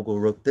Eric Bogle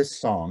wrote this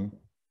song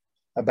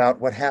about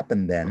what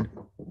happened then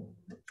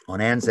on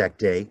Anzac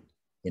Day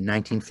in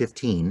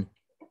 1915,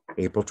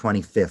 April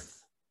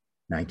 25th,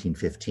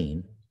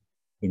 1915,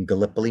 in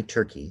Gallipoli,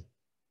 Turkey.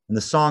 And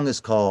the song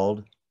is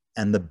called,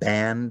 "And the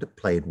Band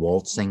Played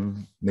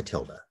Waltzing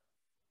Matilda."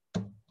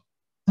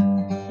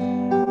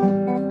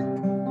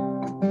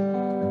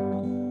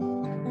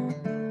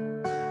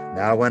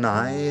 Now when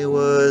I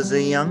was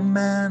a young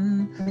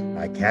man,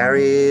 I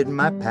carried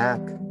my pack,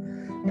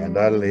 and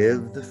I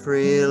lived the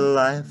free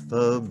life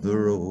of the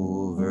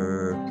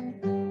rover.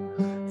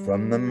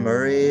 From the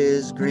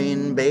Murray's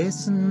green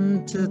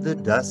basin to the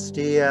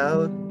dusty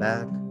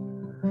outback,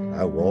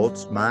 I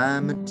waltzed my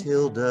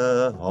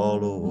Matilda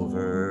all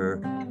over.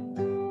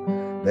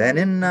 Then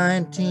in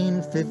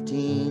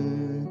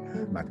 1915,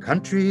 my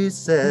country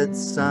said,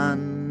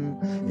 son,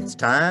 it's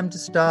time to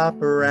stop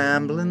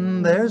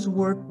rambling, there's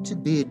work to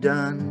be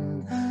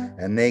done.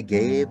 And they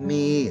gave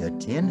me a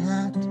tin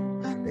hat,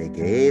 they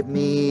gave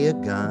me a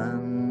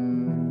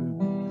gun,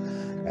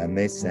 and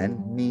they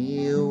sent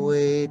me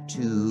away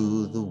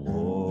to the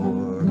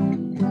war.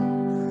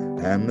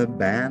 And the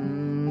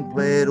band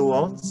played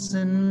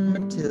Waltzing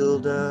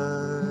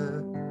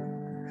Matilda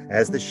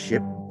as the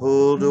ship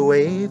pulled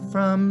away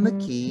from the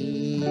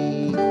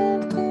quay.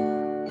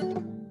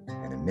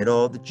 And amid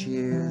all the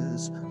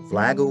cheers,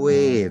 flag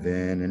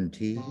a-waving and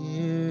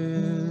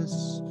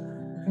tears,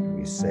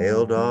 we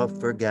sailed off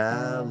for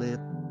Gallipoli.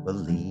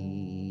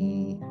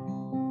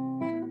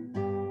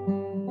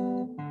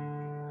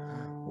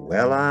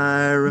 Well,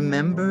 I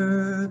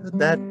remember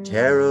that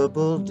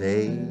terrible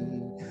day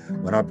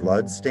when our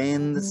blood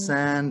stained the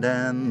sand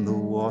and the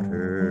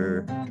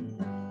water,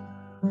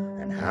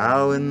 and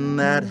how in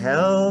that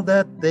hell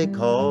that they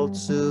called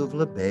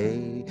Suvla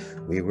Bay,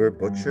 we were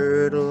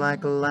butchered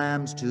like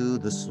lambs to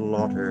the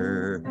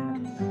slaughter.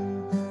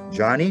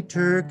 Johnny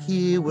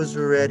Turkey was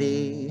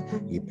ready,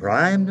 he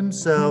primed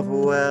himself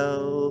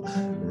well,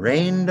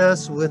 rained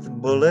us with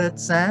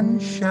bullets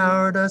and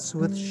showered us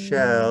with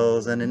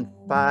shells, and in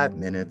 5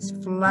 minutes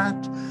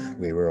flat,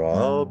 we were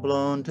all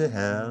blown to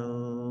hell.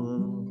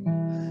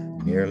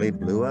 Nearly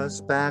blew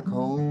us back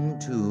home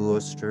to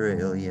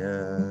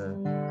Australia,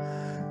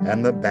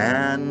 and the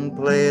band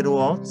played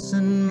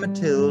Waltzin'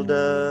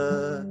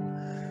 Matilda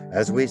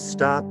as we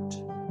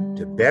stopped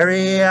to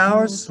bury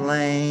our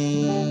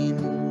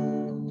slain.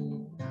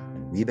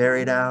 We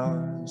buried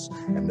ours,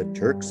 and the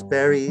Turks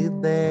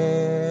buried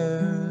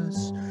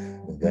theirs.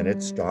 Then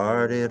it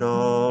started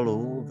all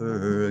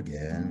over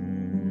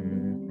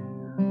again.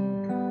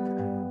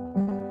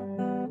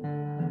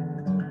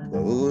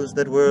 Those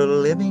that were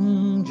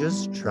living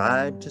just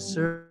tried to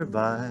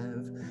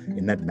survive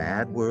in that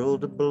mad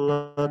world of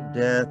blood,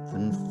 death,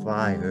 and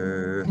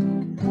fire.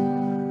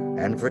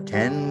 And for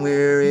 10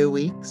 weary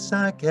weeks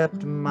I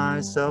kept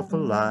myself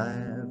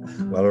alive,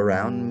 while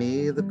around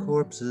me the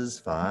corpses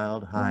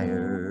filed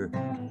higher.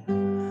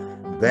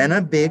 Then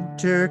a big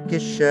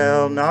Turkish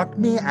shell knocked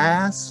me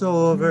ass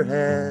over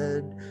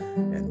head,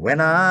 and when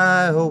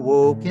I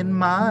awoke in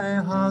my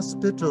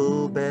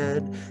hospital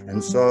bed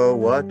and saw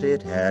what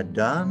it had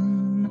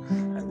done,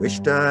 I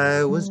wished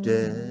I was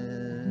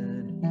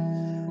dead.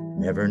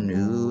 Never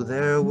knew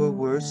there were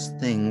worse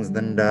things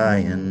than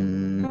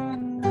dying.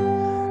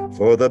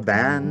 For the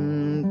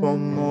band, no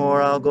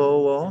more I'll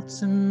go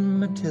waltzing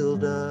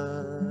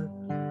Matilda,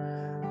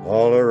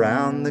 all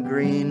around the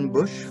green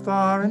bush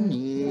far and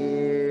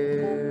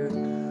near.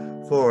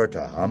 For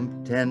to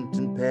hump tent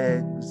and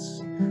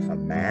pegs, a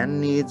man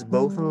needs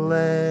both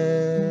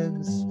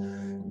legs.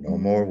 No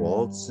more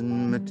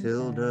waltzing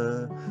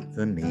Matilda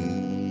for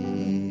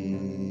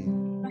me.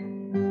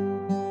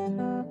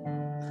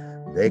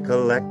 They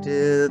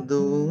collected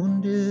the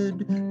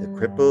wounded, the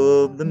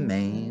crippled, the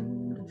maimed.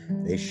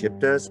 They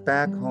shipped us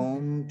back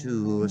home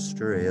to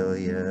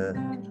Australia.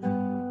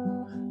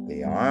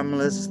 The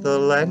armless, the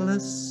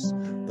legless,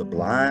 the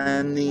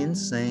blind, the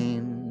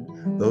insane,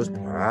 those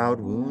proud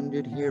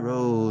wounded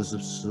heroes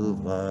of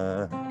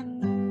Suvla.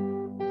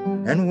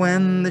 And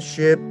when the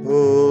ship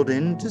pulled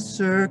into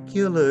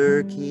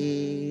Circular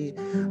Quay,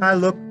 I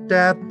looked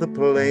at the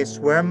place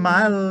where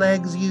my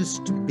legs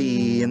used to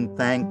be, and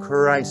thank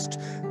Christ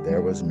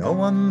there was no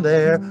one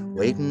there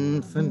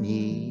waiting for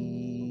me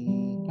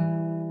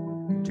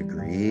to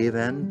grieve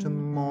and to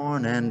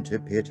mourn and to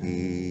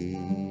pity.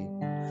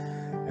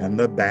 And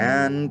the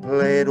band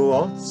played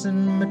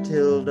Waltzin'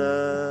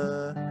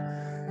 Matilda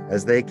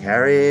as they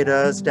carried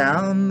us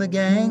down the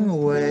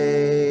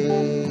gangway.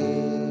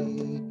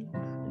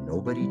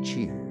 Nobody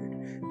cheered,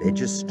 they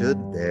just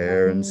stood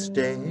there and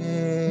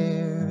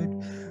stared.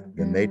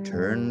 Then they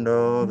turned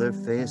all their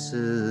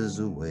faces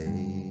away.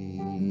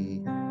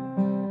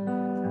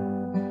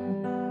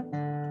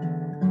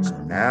 So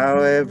now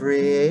every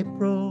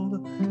April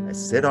I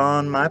sit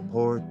on my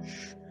porch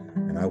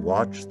and I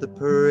watch the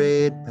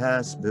parade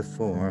pass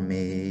before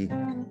me.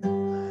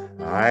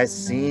 I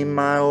see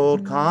my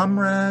old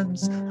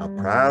comrades, how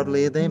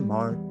proudly they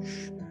march,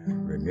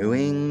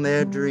 renewing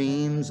their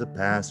dreams of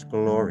past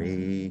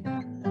glory.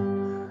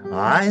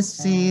 I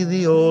see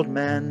the old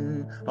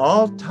men,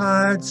 all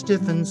tired,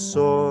 stiff, and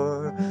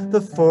sore,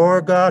 the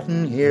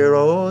forgotten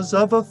heroes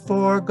of a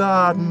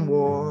forgotten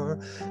war.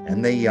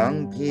 And the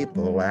young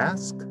people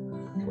ask,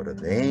 what are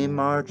they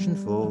marching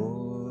for?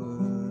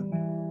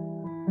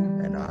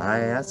 And I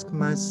ask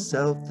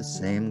myself the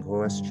same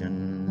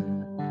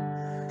question.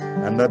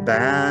 And the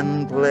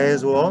band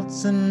plays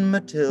Waltzin'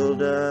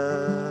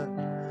 Matilda,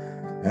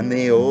 and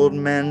the old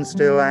men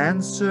still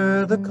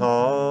answer the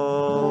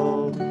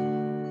call.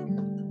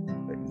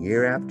 But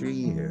year after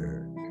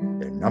year,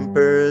 their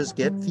numbers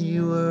get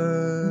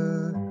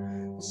fewer.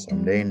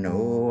 Someday no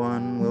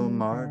one will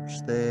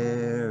march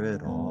there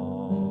at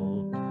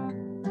all.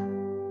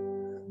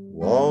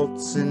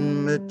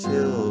 Waltzin'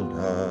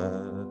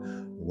 Matilda,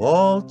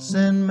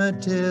 Waltzin'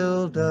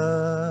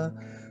 Matilda,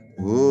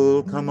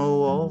 who'll come a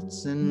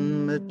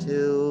waltzin'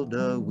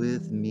 Matilda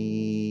with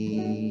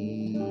me?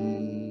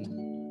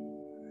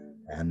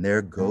 And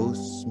their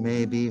ghosts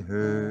may be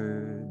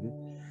heard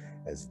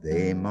as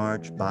they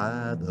march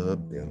by the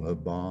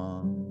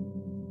billabong.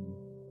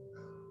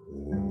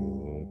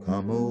 Who'll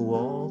come a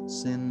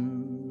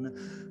waltzin'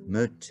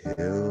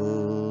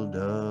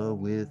 Matilda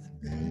with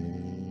me?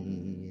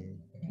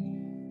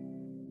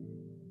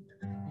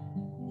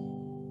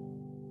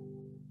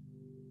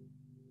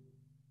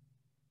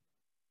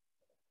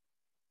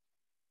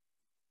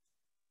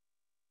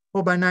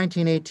 Well, by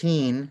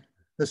 1918,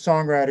 the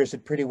songwriters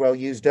had pretty well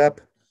used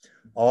up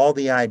all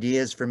the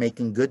ideas for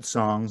making good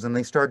songs, and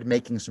they started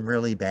making some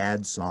really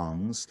bad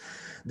songs.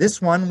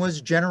 This one was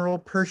General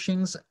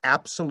Pershing's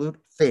absolute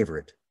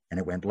favorite,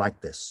 and it went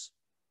like this.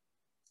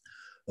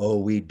 Oh,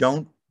 we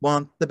don't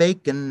want the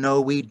bacon,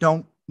 no, we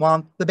don't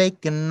want the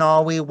bacon,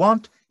 all we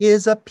want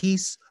is a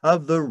piece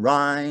of the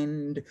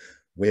rind.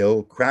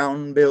 We'll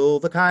crown Bill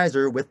the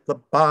Kaiser with a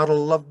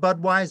bottle of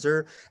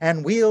Budweiser,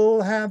 and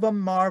we'll have a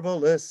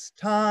marvelous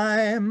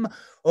time.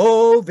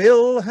 Oh,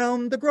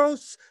 Wilhelm the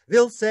Gross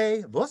will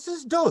say, "Was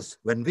ist das?"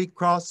 when we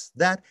cross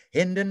that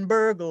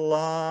Hindenburg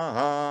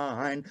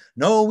line.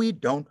 No, we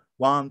don't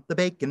want the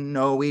bacon.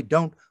 No, we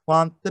don't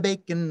want the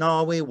bacon.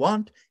 All we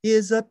want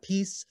is a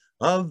piece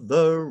of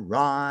the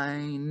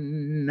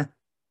Rhine.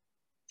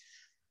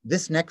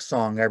 This next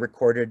song I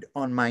recorded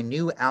on my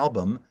new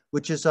album,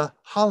 which is a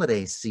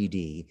holiday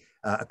CD,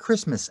 a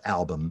Christmas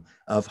album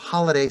of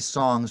holiday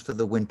songs for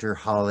the winter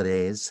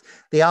holidays.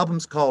 The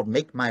album's called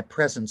Make My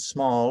Presents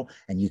Small,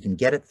 and you can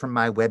get it from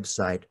my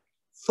website,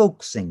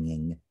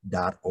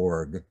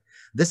 folksinging.org.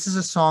 This is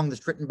a song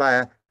that's written by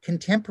a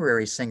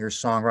contemporary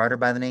singer-songwriter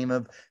by the name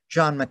of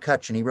John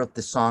McCutcheon. He wrote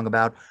this song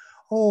about,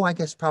 I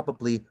guess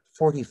probably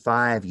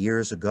 45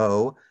 years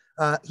ago.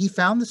 He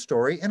found the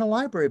story in a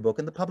library book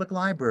in the public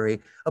library,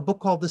 a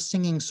book called The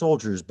Singing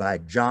Soldiers by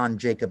John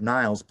Jacob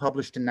Niles,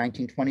 published in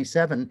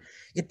 1927.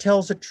 It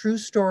tells a true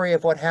story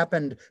of what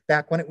happened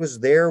back when it was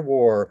their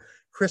war,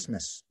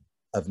 Christmas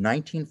of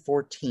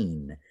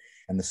 1914.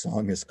 And the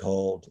song is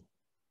called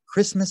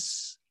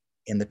Christmas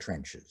in the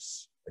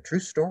Trenches, a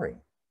true story.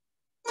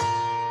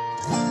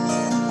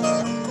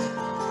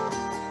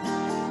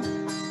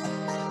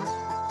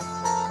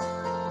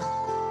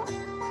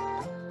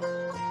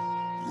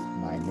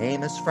 My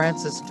name is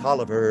Francis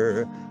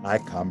Tolliver. I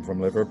come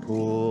from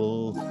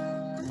Liverpool.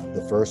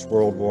 The First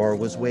World War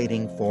was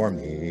waiting for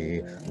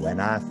me when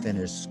I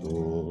finished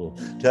school.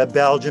 To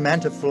Belgium and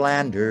to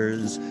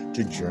Flanders,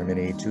 to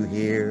Germany to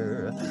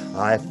here,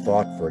 I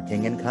fought for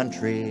king and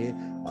country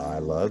I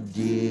loved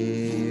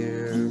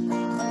dear.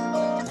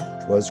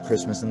 'Twas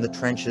Christmas in the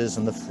trenches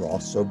and the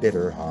frost so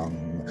bitter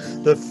hung.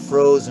 The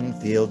frozen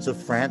fields of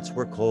France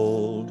were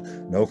cold.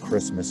 No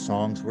Christmas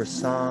songs were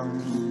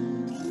sung.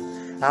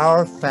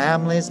 Our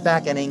families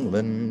back in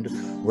England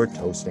were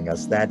toasting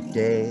us that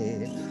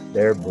day,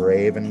 their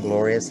brave and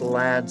glorious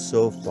lads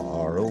so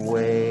far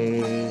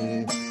away.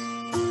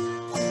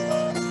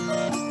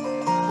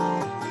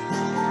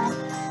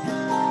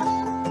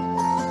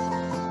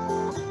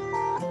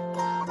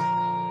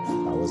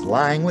 I was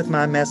lying with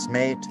my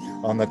messmate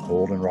on the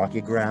cold and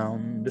rocky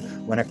ground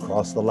when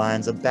across the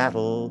lines of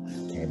battle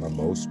came a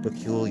most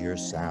peculiar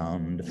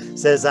sound.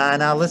 Says I,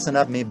 "Now listen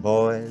up, me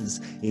boys,"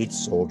 each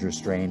soldier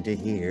strained to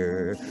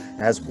hear,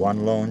 as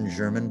one lone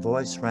German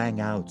voice rang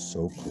out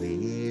so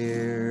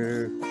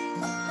clear.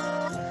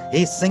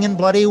 "He's singing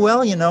bloody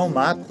well, you know,"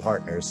 my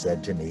partner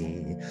said to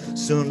me.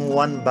 Soon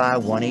one by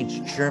one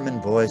each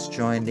German voice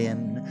joined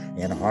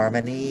in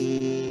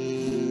harmony.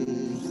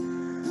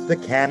 The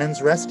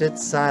cannons rested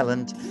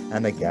silent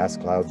and the gas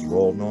clouds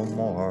rolled no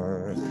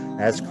more,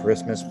 as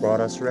Christmas brought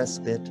us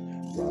respite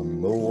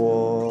from the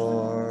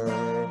war.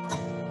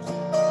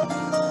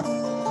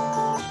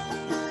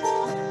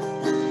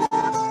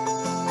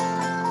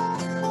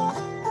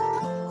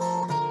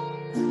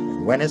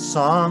 When his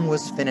song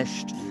was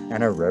finished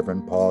and a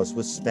reverent pause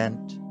was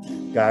spent,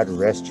 "God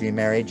rest ye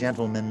merry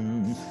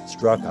gentlemen,"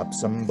 struck up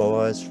some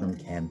boys from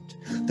Kent.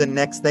 The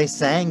next they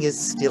sang is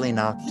Steely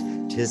Nacht,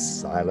 "'Tis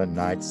Silent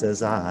Night,"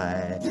 says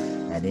I,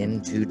 and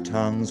in two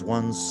tongues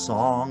one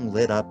song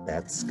lit up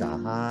that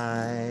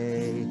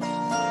sky.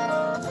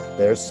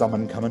 "There's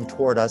someone coming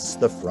toward us,"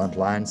 the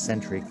frontline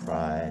sentry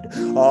cried.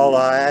 All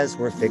eyes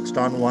were fixed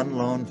on one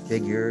lone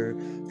figure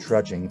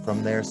trudging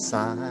from their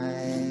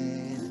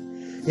side.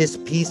 His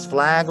peace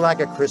flag like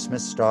a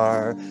Christmas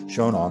star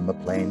shone on the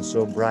plain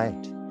so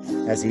bright,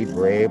 as he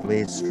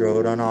bravely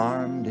strode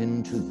unarmed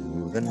into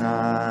the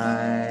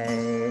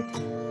night.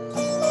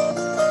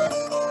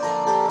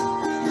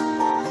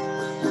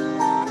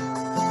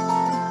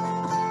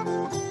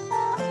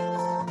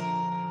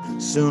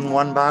 Soon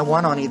one by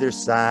one on either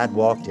side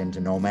walked into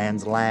no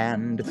man's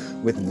land,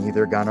 with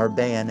neither gun or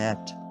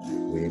bayonet.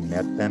 We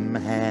met them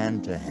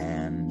hand to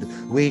hand.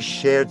 We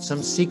shared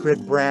some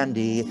secret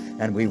brandy,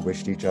 and we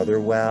wished each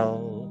other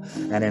well.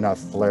 And in a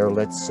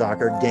flare-lit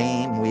soccer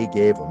game, we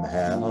gave them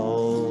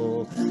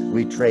hell.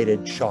 We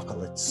traded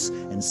chocolates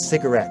and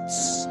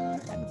cigarettes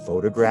and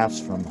photographs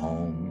from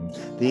home.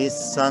 These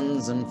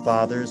sons and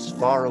fathers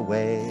far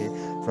away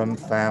from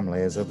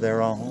families of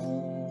their own.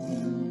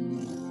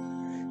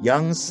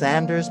 Young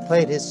Sanders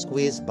played his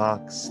squeeze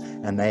box,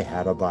 and they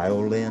had a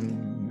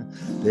violin,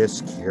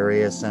 this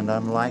curious and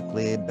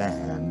unlikely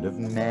band of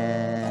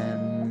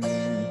men.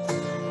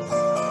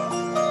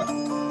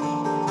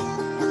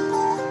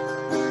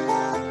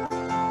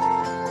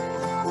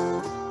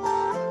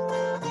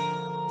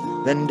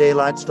 Then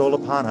daylight stole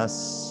upon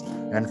us,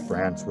 and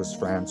France was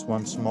France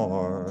once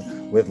more.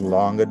 With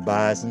long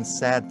goodbyes and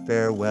sad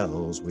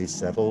farewells, we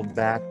settled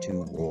back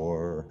to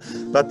war.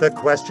 But the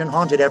question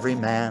haunted every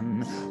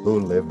man who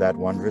lived that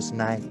wondrous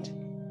night: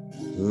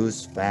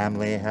 whose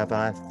family have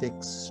I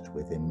fixed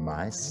within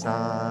my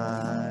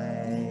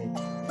sight?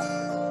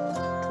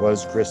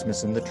 'Twas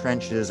Christmas in the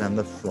trenches, and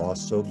the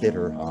frost so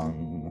bitter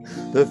hung.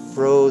 The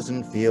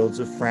frozen fields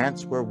of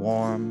France were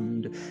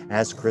warmed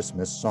as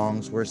Christmas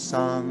songs were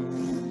sung.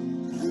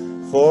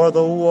 For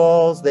the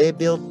walls they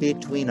built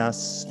between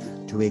us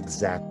to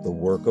exact the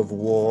work of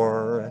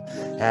war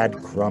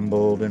had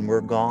crumbled and were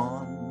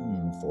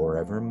gone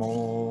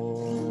forevermore.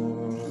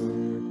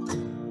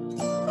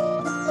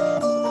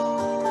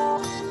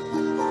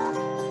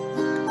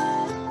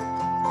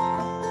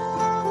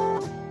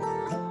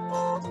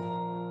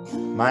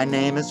 My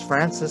name is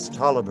Francis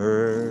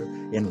Tolliver,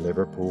 in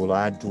Liverpool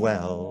I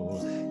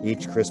dwell.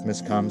 Each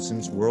Christmas comes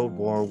since World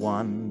War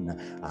I,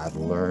 I've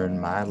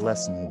learned my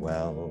lesson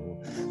well,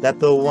 that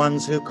the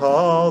ones who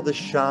call the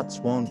shots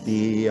won't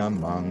be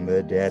among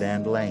the dead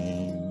and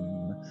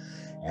lame.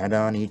 And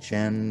on each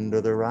end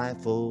of the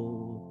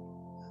rifle,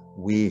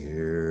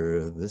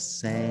 we're the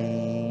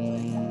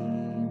same.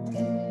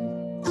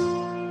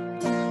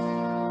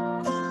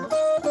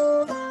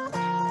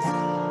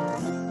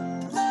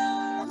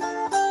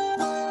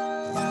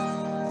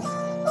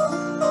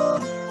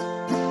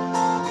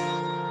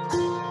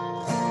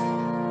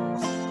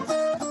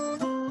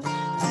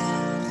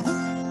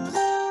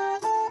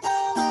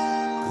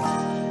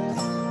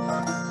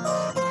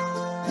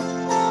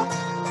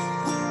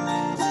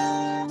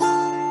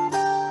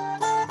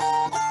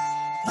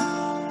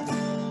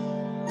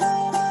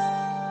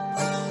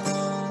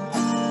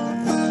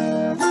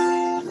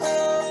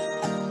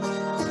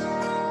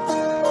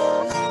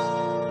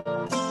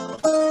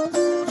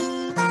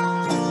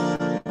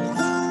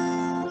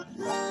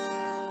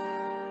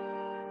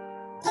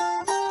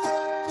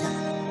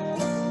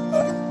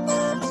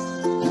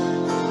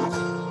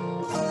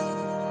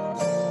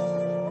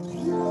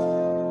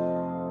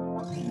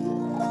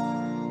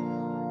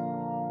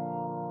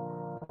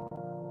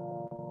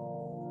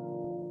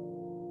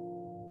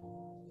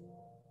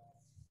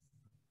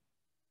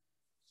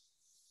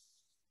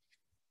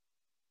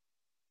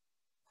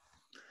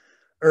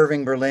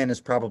 Irving Berlin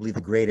is probably the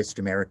greatest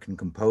American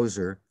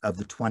composer of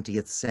the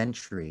 20th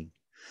century.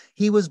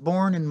 He was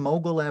born in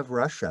Mogilev,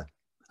 Russia.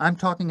 I'm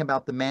talking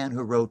about the man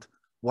who wrote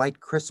White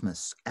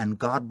Christmas and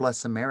God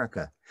Bless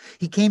America.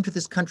 He came to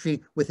this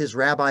country with his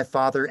rabbi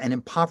father, an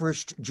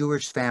impoverished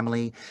Jewish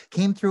family,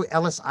 came through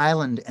Ellis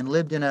Island and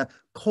lived in a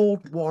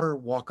cold water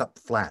walk-up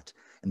flat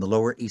in the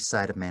Lower East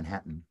Side of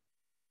Manhattan.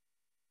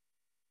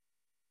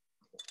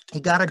 He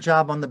got a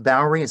job on the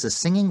Bowery as a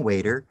singing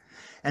waiter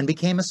and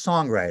became a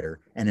songwriter.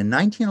 And in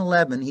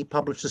 1911, he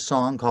published a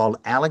song called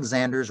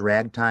Alexander's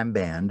Ragtime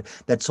Band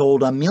that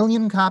sold 1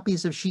 million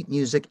copies of sheet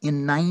music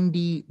in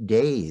 90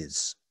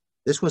 days.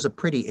 This was a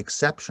pretty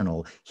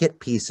exceptional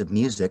hit piece of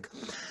music.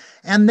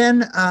 And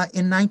then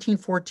in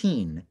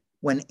 1914,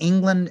 when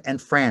England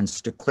and France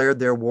declared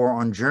their war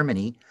on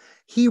Germany,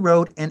 he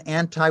wrote an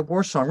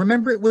anti-war song.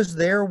 Remember, it was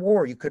their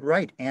war. You could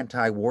write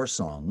anti-war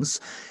songs.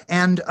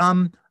 And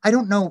I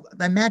don't know,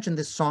 I imagine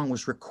this song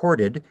was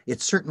recorded.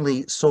 It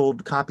certainly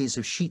sold copies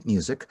of sheet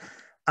music.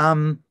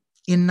 In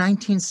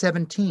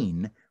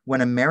 1917,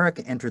 when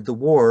America entered the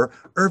war,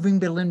 Irving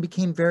Berlin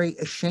became very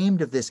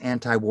ashamed of this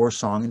anti-war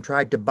song and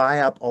tried to buy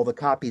up all the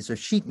copies of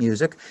sheet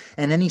music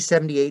and any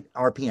 78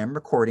 RPM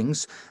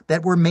recordings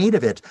that were made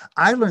of it.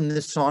 I learned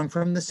this song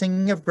from the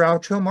singing of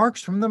Groucho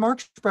Marx from the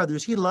Marx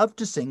Brothers. He loved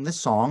to sing this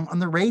song on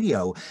the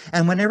radio.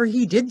 And whenever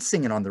he did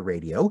sing it on the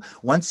radio,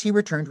 once he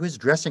returned to his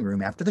dressing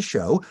room after the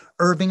show,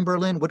 Irving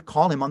Berlin would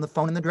call him on the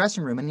phone in the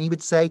dressing room and he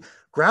would say,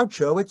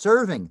 "Groucho, it's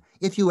Irving.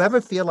 If you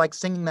ever feel like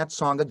singing that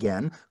song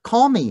again,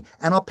 call me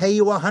and I'll pay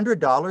you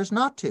 $100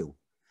 not to."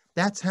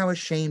 That's how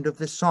ashamed of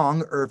this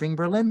song Irving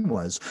Berlin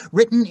was.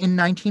 Written in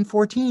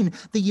 1914,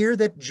 the year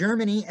that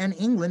Germany and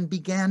England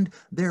began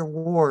their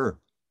war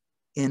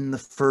in the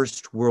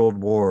First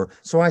World War.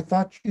 So I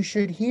thought you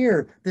should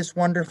hear this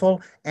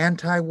wonderful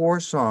anti-war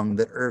song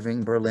that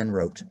Irving Berlin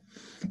wrote.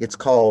 It's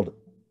called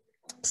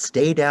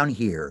Stay Down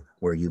Here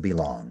Where You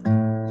Belong.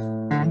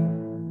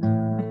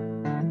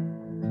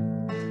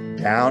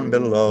 Down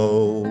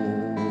below,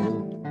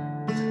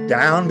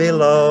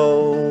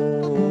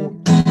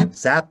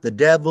 sat the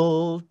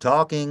devil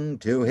talking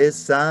to his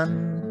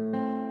son,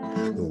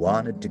 who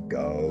wanted to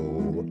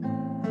go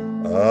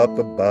up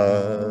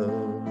above,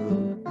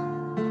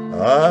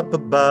 up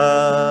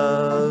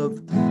above.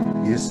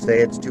 You say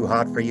it's too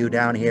hot for you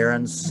down here,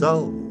 and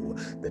so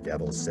the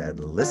devil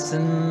said,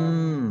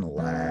 "Listen,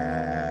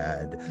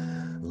 lad,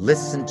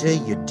 listen to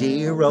your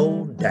dear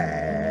old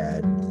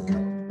dad.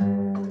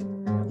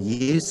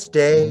 You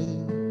stay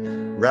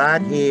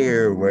right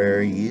here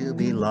where you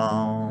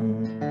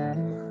belong.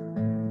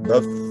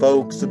 The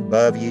folks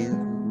above you,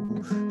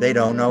 they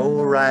don't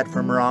know right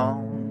from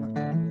wrong.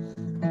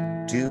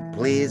 To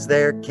please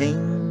their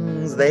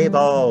kings, they've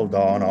all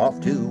gone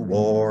off to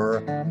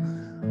war.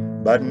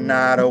 But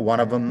not a one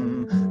of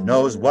them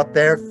knows what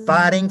they're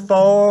fighting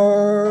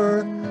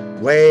for.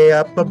 Way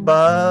up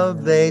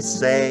above, they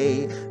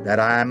say that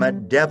I'm a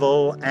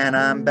devil and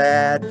I'm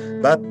bad.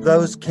 But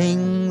those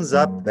kings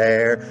up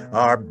there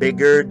are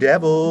bigger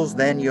devils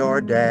than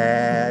your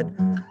dad.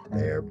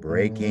 They're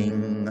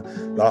breaking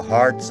the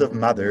hearts of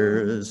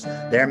mothers.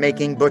 They're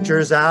making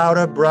butchers out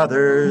of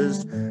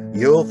brothers.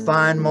 You'll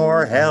find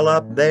more hell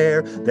up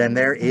there than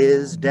there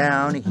is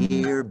down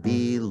here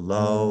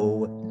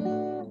below."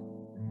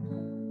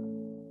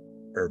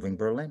 Irving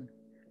Berlin,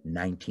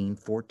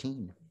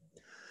 1914.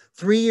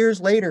 3 years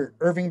later,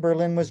 Irving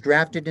Berlin was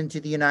drafted into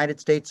the United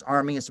States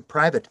Army as a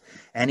private,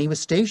 and he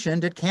was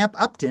stationed at Camp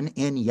Upton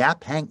in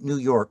Yaphank, New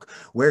York,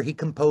 where he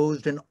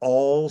composed an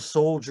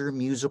all-soldier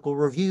musical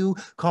revue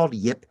called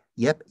Yip,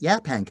 Yip,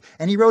 Yaphank.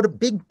 And he wrote a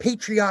big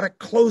patriotic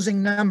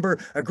closing number,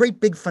 a great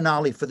big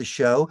finale for the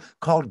show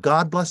called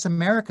God Bless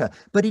America.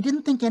 But he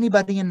didn't think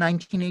anybody in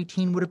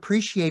 1918 would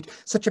appreciate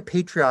such a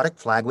patriotic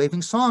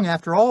flag-waving song.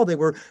 After all, they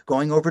were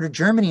going over to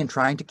Germany and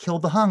trying to kill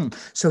the Hun.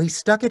 So he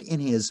stuck it in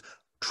his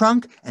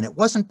trunk, and it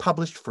wasn't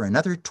published for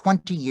another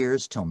 20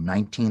 years till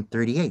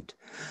 1938.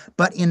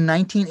 But in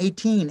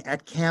 1918,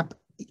 at Camp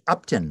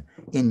Upton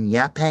in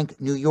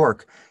Yaphank, New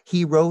York,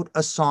 he wrote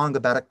a song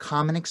about a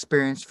common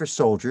experience for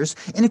soldiers,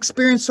 an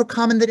experience so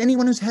common that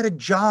anyone who's had a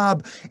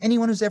job,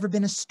 anyone who's ever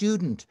been a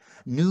student,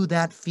 knew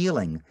that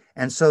feeling.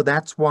 And so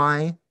that's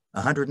why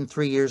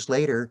 103 years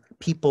later,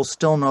 people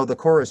still know the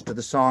chorus to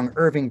the song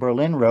Irving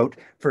Berlin wrote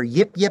for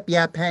Yip Yip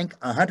Yaphank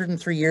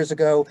 103 years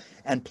ago.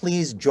 And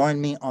please join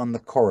me on the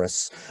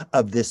chorus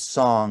of this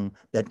song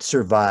that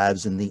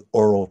survives in the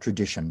oral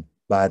tradition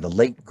by the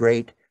late,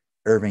 great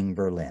Irving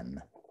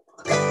Berlin.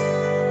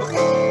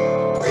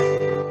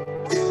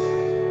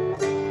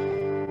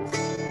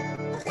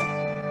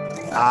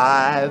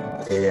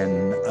 I've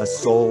been a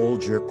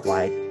soldier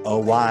quite a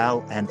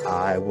while, and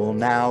I will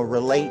now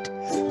relate.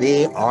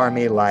 The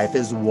army life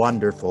is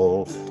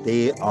wonderful.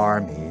 The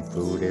army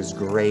food is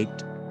great.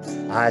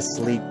 I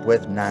sleep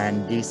with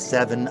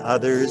 97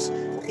 others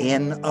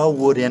in a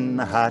wooden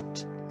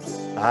hut.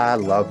 I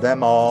love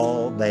them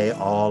all. They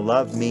all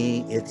love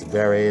me. It's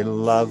very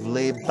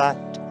lovely,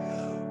 but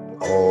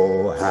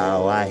oh,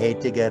 how I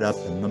hate to get up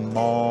in the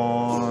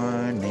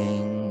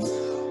morning.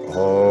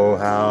 Oh,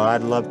 how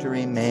I'd love to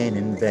remain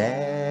in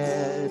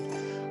bed.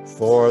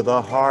 For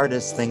the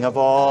hardest thing of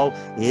all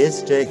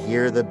is to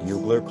hear the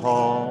bugler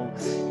call.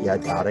 You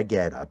gotta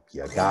get up,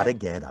 you gotta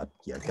get up,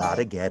 you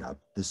gotta get up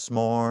this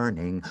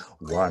morning.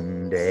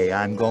 One day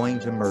I'm going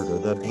to murder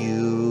the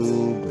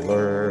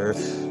bugler.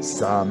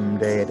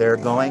 Someday they're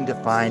going to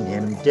find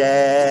him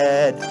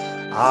dead.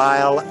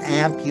 I'll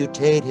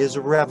amputate his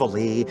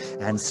reveille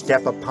and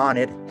step upon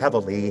it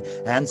heavily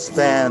and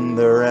spend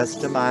the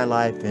rest of my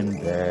life in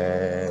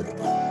bed.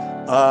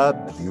 A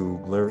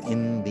bugler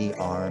in the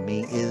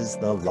army is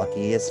the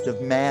luckiest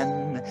of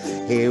men.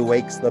 He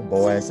wakes the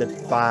boys at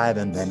 5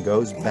 and then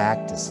goes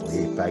back to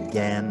sleep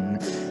again.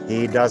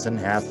 He doesn't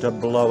have to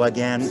blow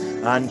again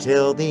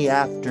until the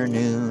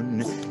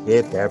afternoon.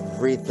 If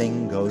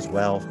everything goes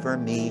well for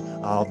me,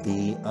 I'll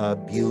be a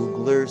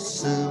bugler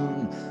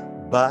soon.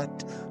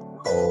 But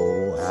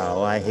oh,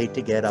 how I hate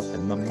to get up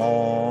in the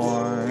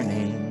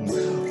morning.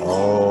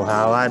 Oh,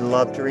 how I'd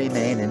love to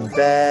remain in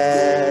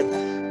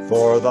bed.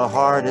 For the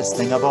hardest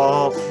thing of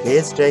all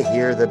is to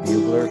hear the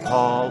bugler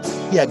call.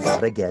 You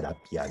gotta get up,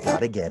 you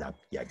gotta get up,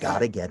 you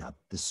gotta get up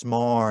this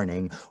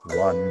morning.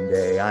 One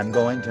day I'm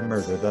going to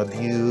murder the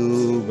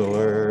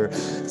bugler.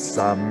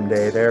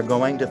 Someday they're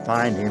going to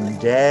find him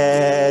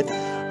dead.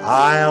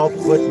 I'll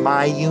put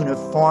my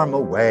uniform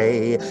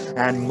away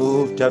and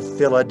move to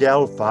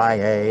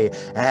Philadelphia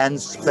and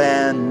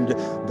spend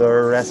the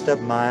rest of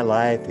my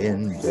life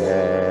in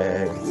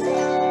bed.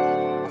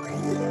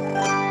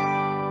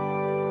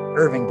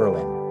 Irving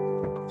Berlin.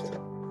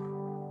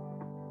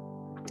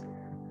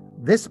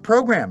 This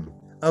program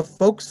of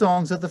folk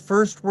songs of the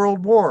First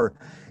World War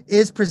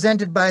is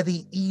presented by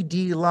the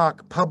E.D.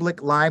 Locke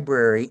Public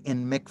Library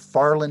in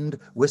McFarland,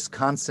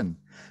 Wisconsin.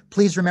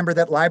 Please remember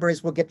that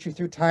libraries will get you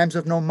through times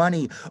of no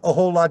money, a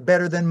whole lot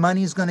better than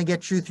money's going to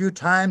get you through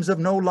times of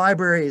no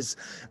libraries.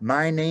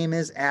 My name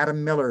is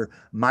Adam Miller.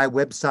 My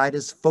website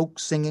is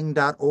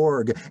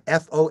folksinging.org,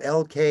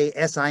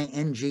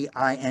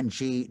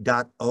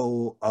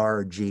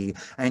 folksinging.org.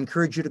 I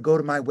encourage you to go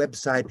to my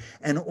website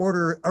and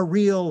order a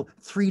real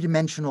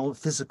three-dimensional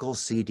physical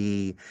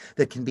CD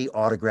that can be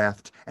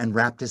autographed and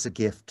wrapped as a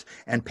gift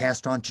and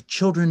passed on to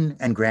children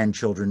and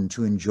grandchildren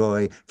to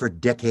enjoy for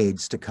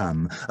decades to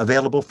come.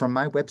 Available from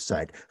my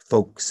website,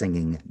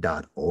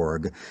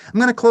 folksinging.org. I'm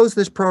going to close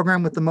this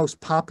program with the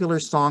most popular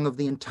song of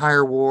the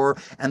entire war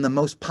and the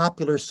most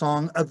popular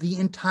song of the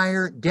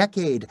entire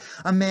decade.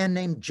 A man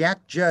named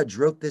Jack Judge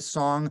wrote this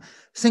song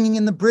singing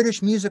in the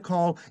British Music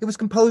Hall. It was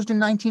composed in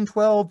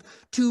 1912,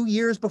 2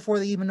 years before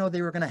they even know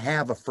they were going to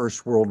have a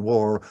First World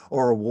War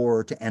or a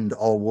war to end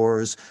all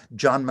wars.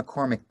 John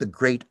McCormick, the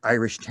great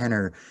Irish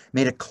tenor,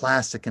 made a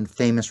classic and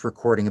famous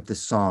recording of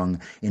this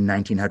song in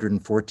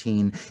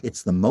 1914.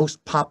 It's the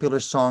most popular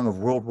song of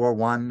World War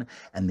I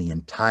and the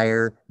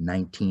entire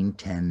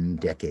 1910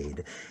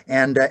 decade.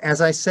 And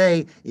as I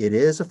say, it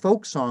is a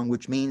folk song,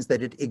 which means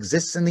that it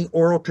exists in the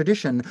oral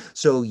tradition,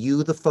 so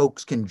you, the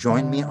folks, can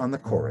join me on the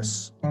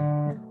chorus.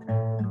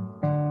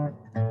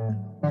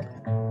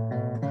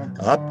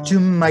 Up to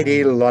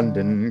mighty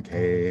London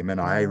came an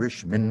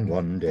Irishman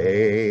one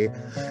day.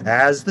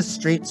 As the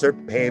streets are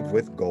paved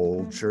with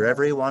gold, sure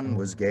everyone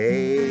was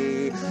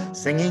gay,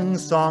 singing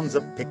songs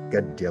of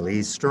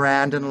Piccadilly,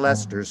 Strand, and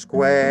Leicester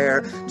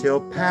Square,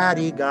 till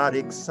Paddy got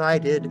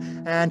excited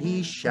and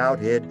he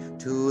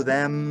shouted to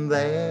them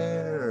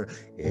there,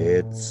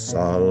 "It's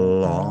a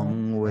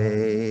long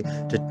way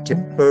to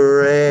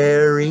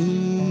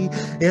Tipperary,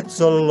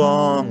 it's a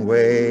long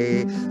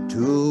way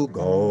to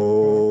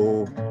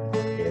go.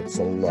 It's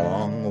a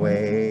long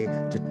way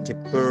to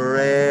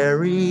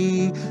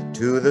Tipperary,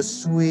 to the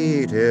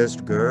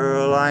sweetest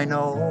girl I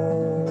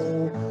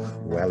know.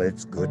 Well,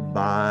 it's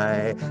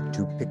goodbye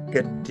to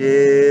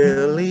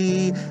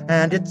Piccadilly,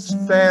 and it's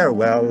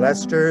farewell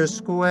Leicester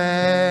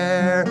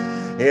Square.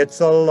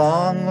 It's a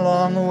long,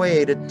 long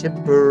way to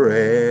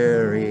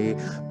Tipperary,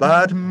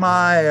 but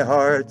my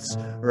heart's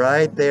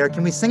right there."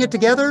 Can we sing it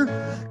together?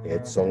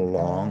 It's a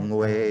long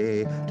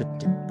way to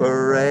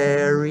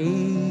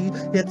Tipperary,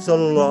 it's a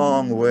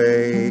long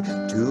way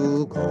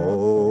to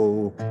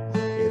go.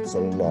 It's a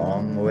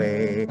long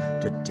way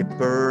to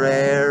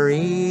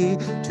Tipperary,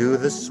 to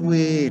the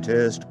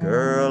sweetest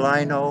girl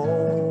I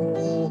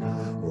know.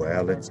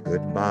 Well, it's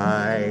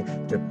goodbye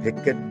to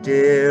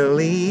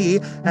Piccadilly,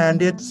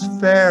 and it's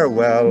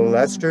farewell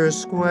Leicester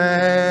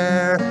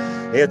Square.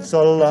 It's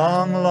a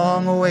long,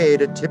 long way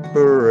to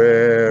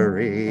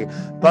Tipperary,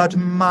 but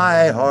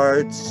my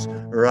heart's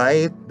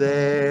right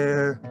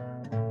there.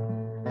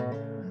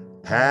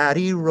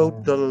 Paddy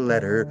wrote the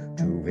letter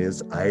to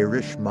his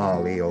Irish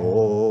Molly,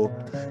 oh,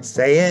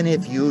 saying,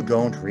 "If you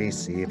don't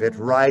receive it,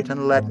 write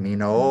and let me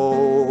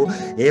know.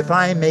 If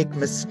I make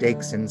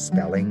mistakes in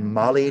spelling,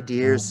 Molly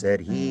dear,"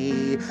 said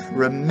he,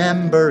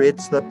 "remember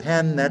it's the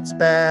pen that's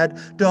bad,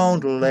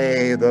 don't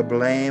lay the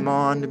blame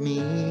on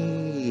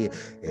me.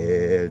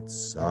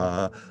 It's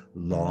a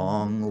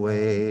long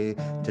way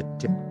to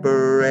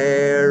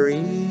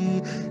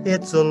Tipperary,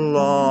 it's a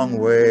long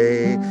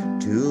way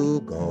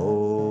to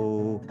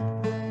go.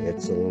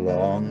 It's a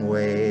long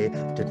way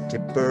to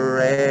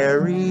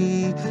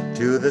Tipperary,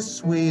 to the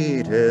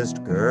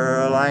sweetest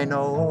girl I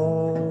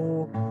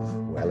know.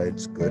 Well,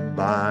 it's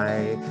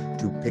goodbye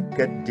to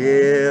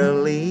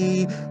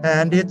Piccadilly,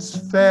 and it's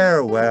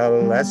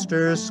farewell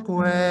Leicester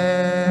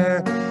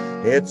Square.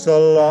 It's a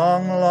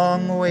long,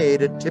 long way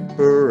to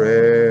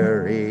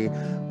Tipperary,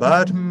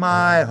 but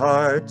my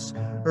heart's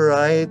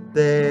right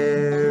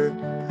there.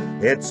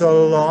 It's a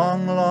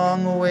long,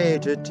 long way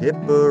to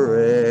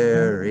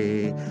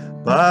Tipperary,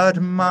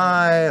 but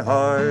my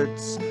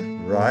heart's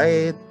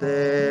right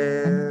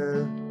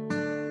there.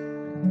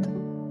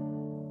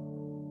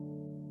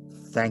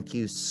 Thank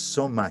you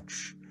so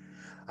much.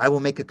 I will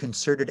make a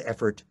concerted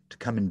effort to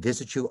come and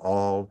visit you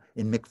all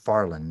in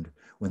McFarland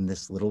when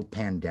this little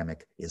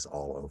pandemic is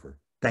all over.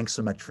 Thanks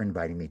so much for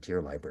inviting me to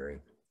your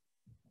library.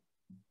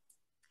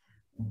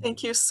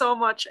 Thank you so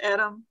much,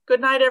 Adam.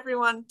 Good night,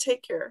 everyone.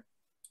 Take care.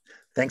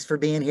 Thanks for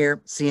being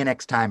here. See you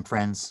next time,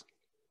 friends.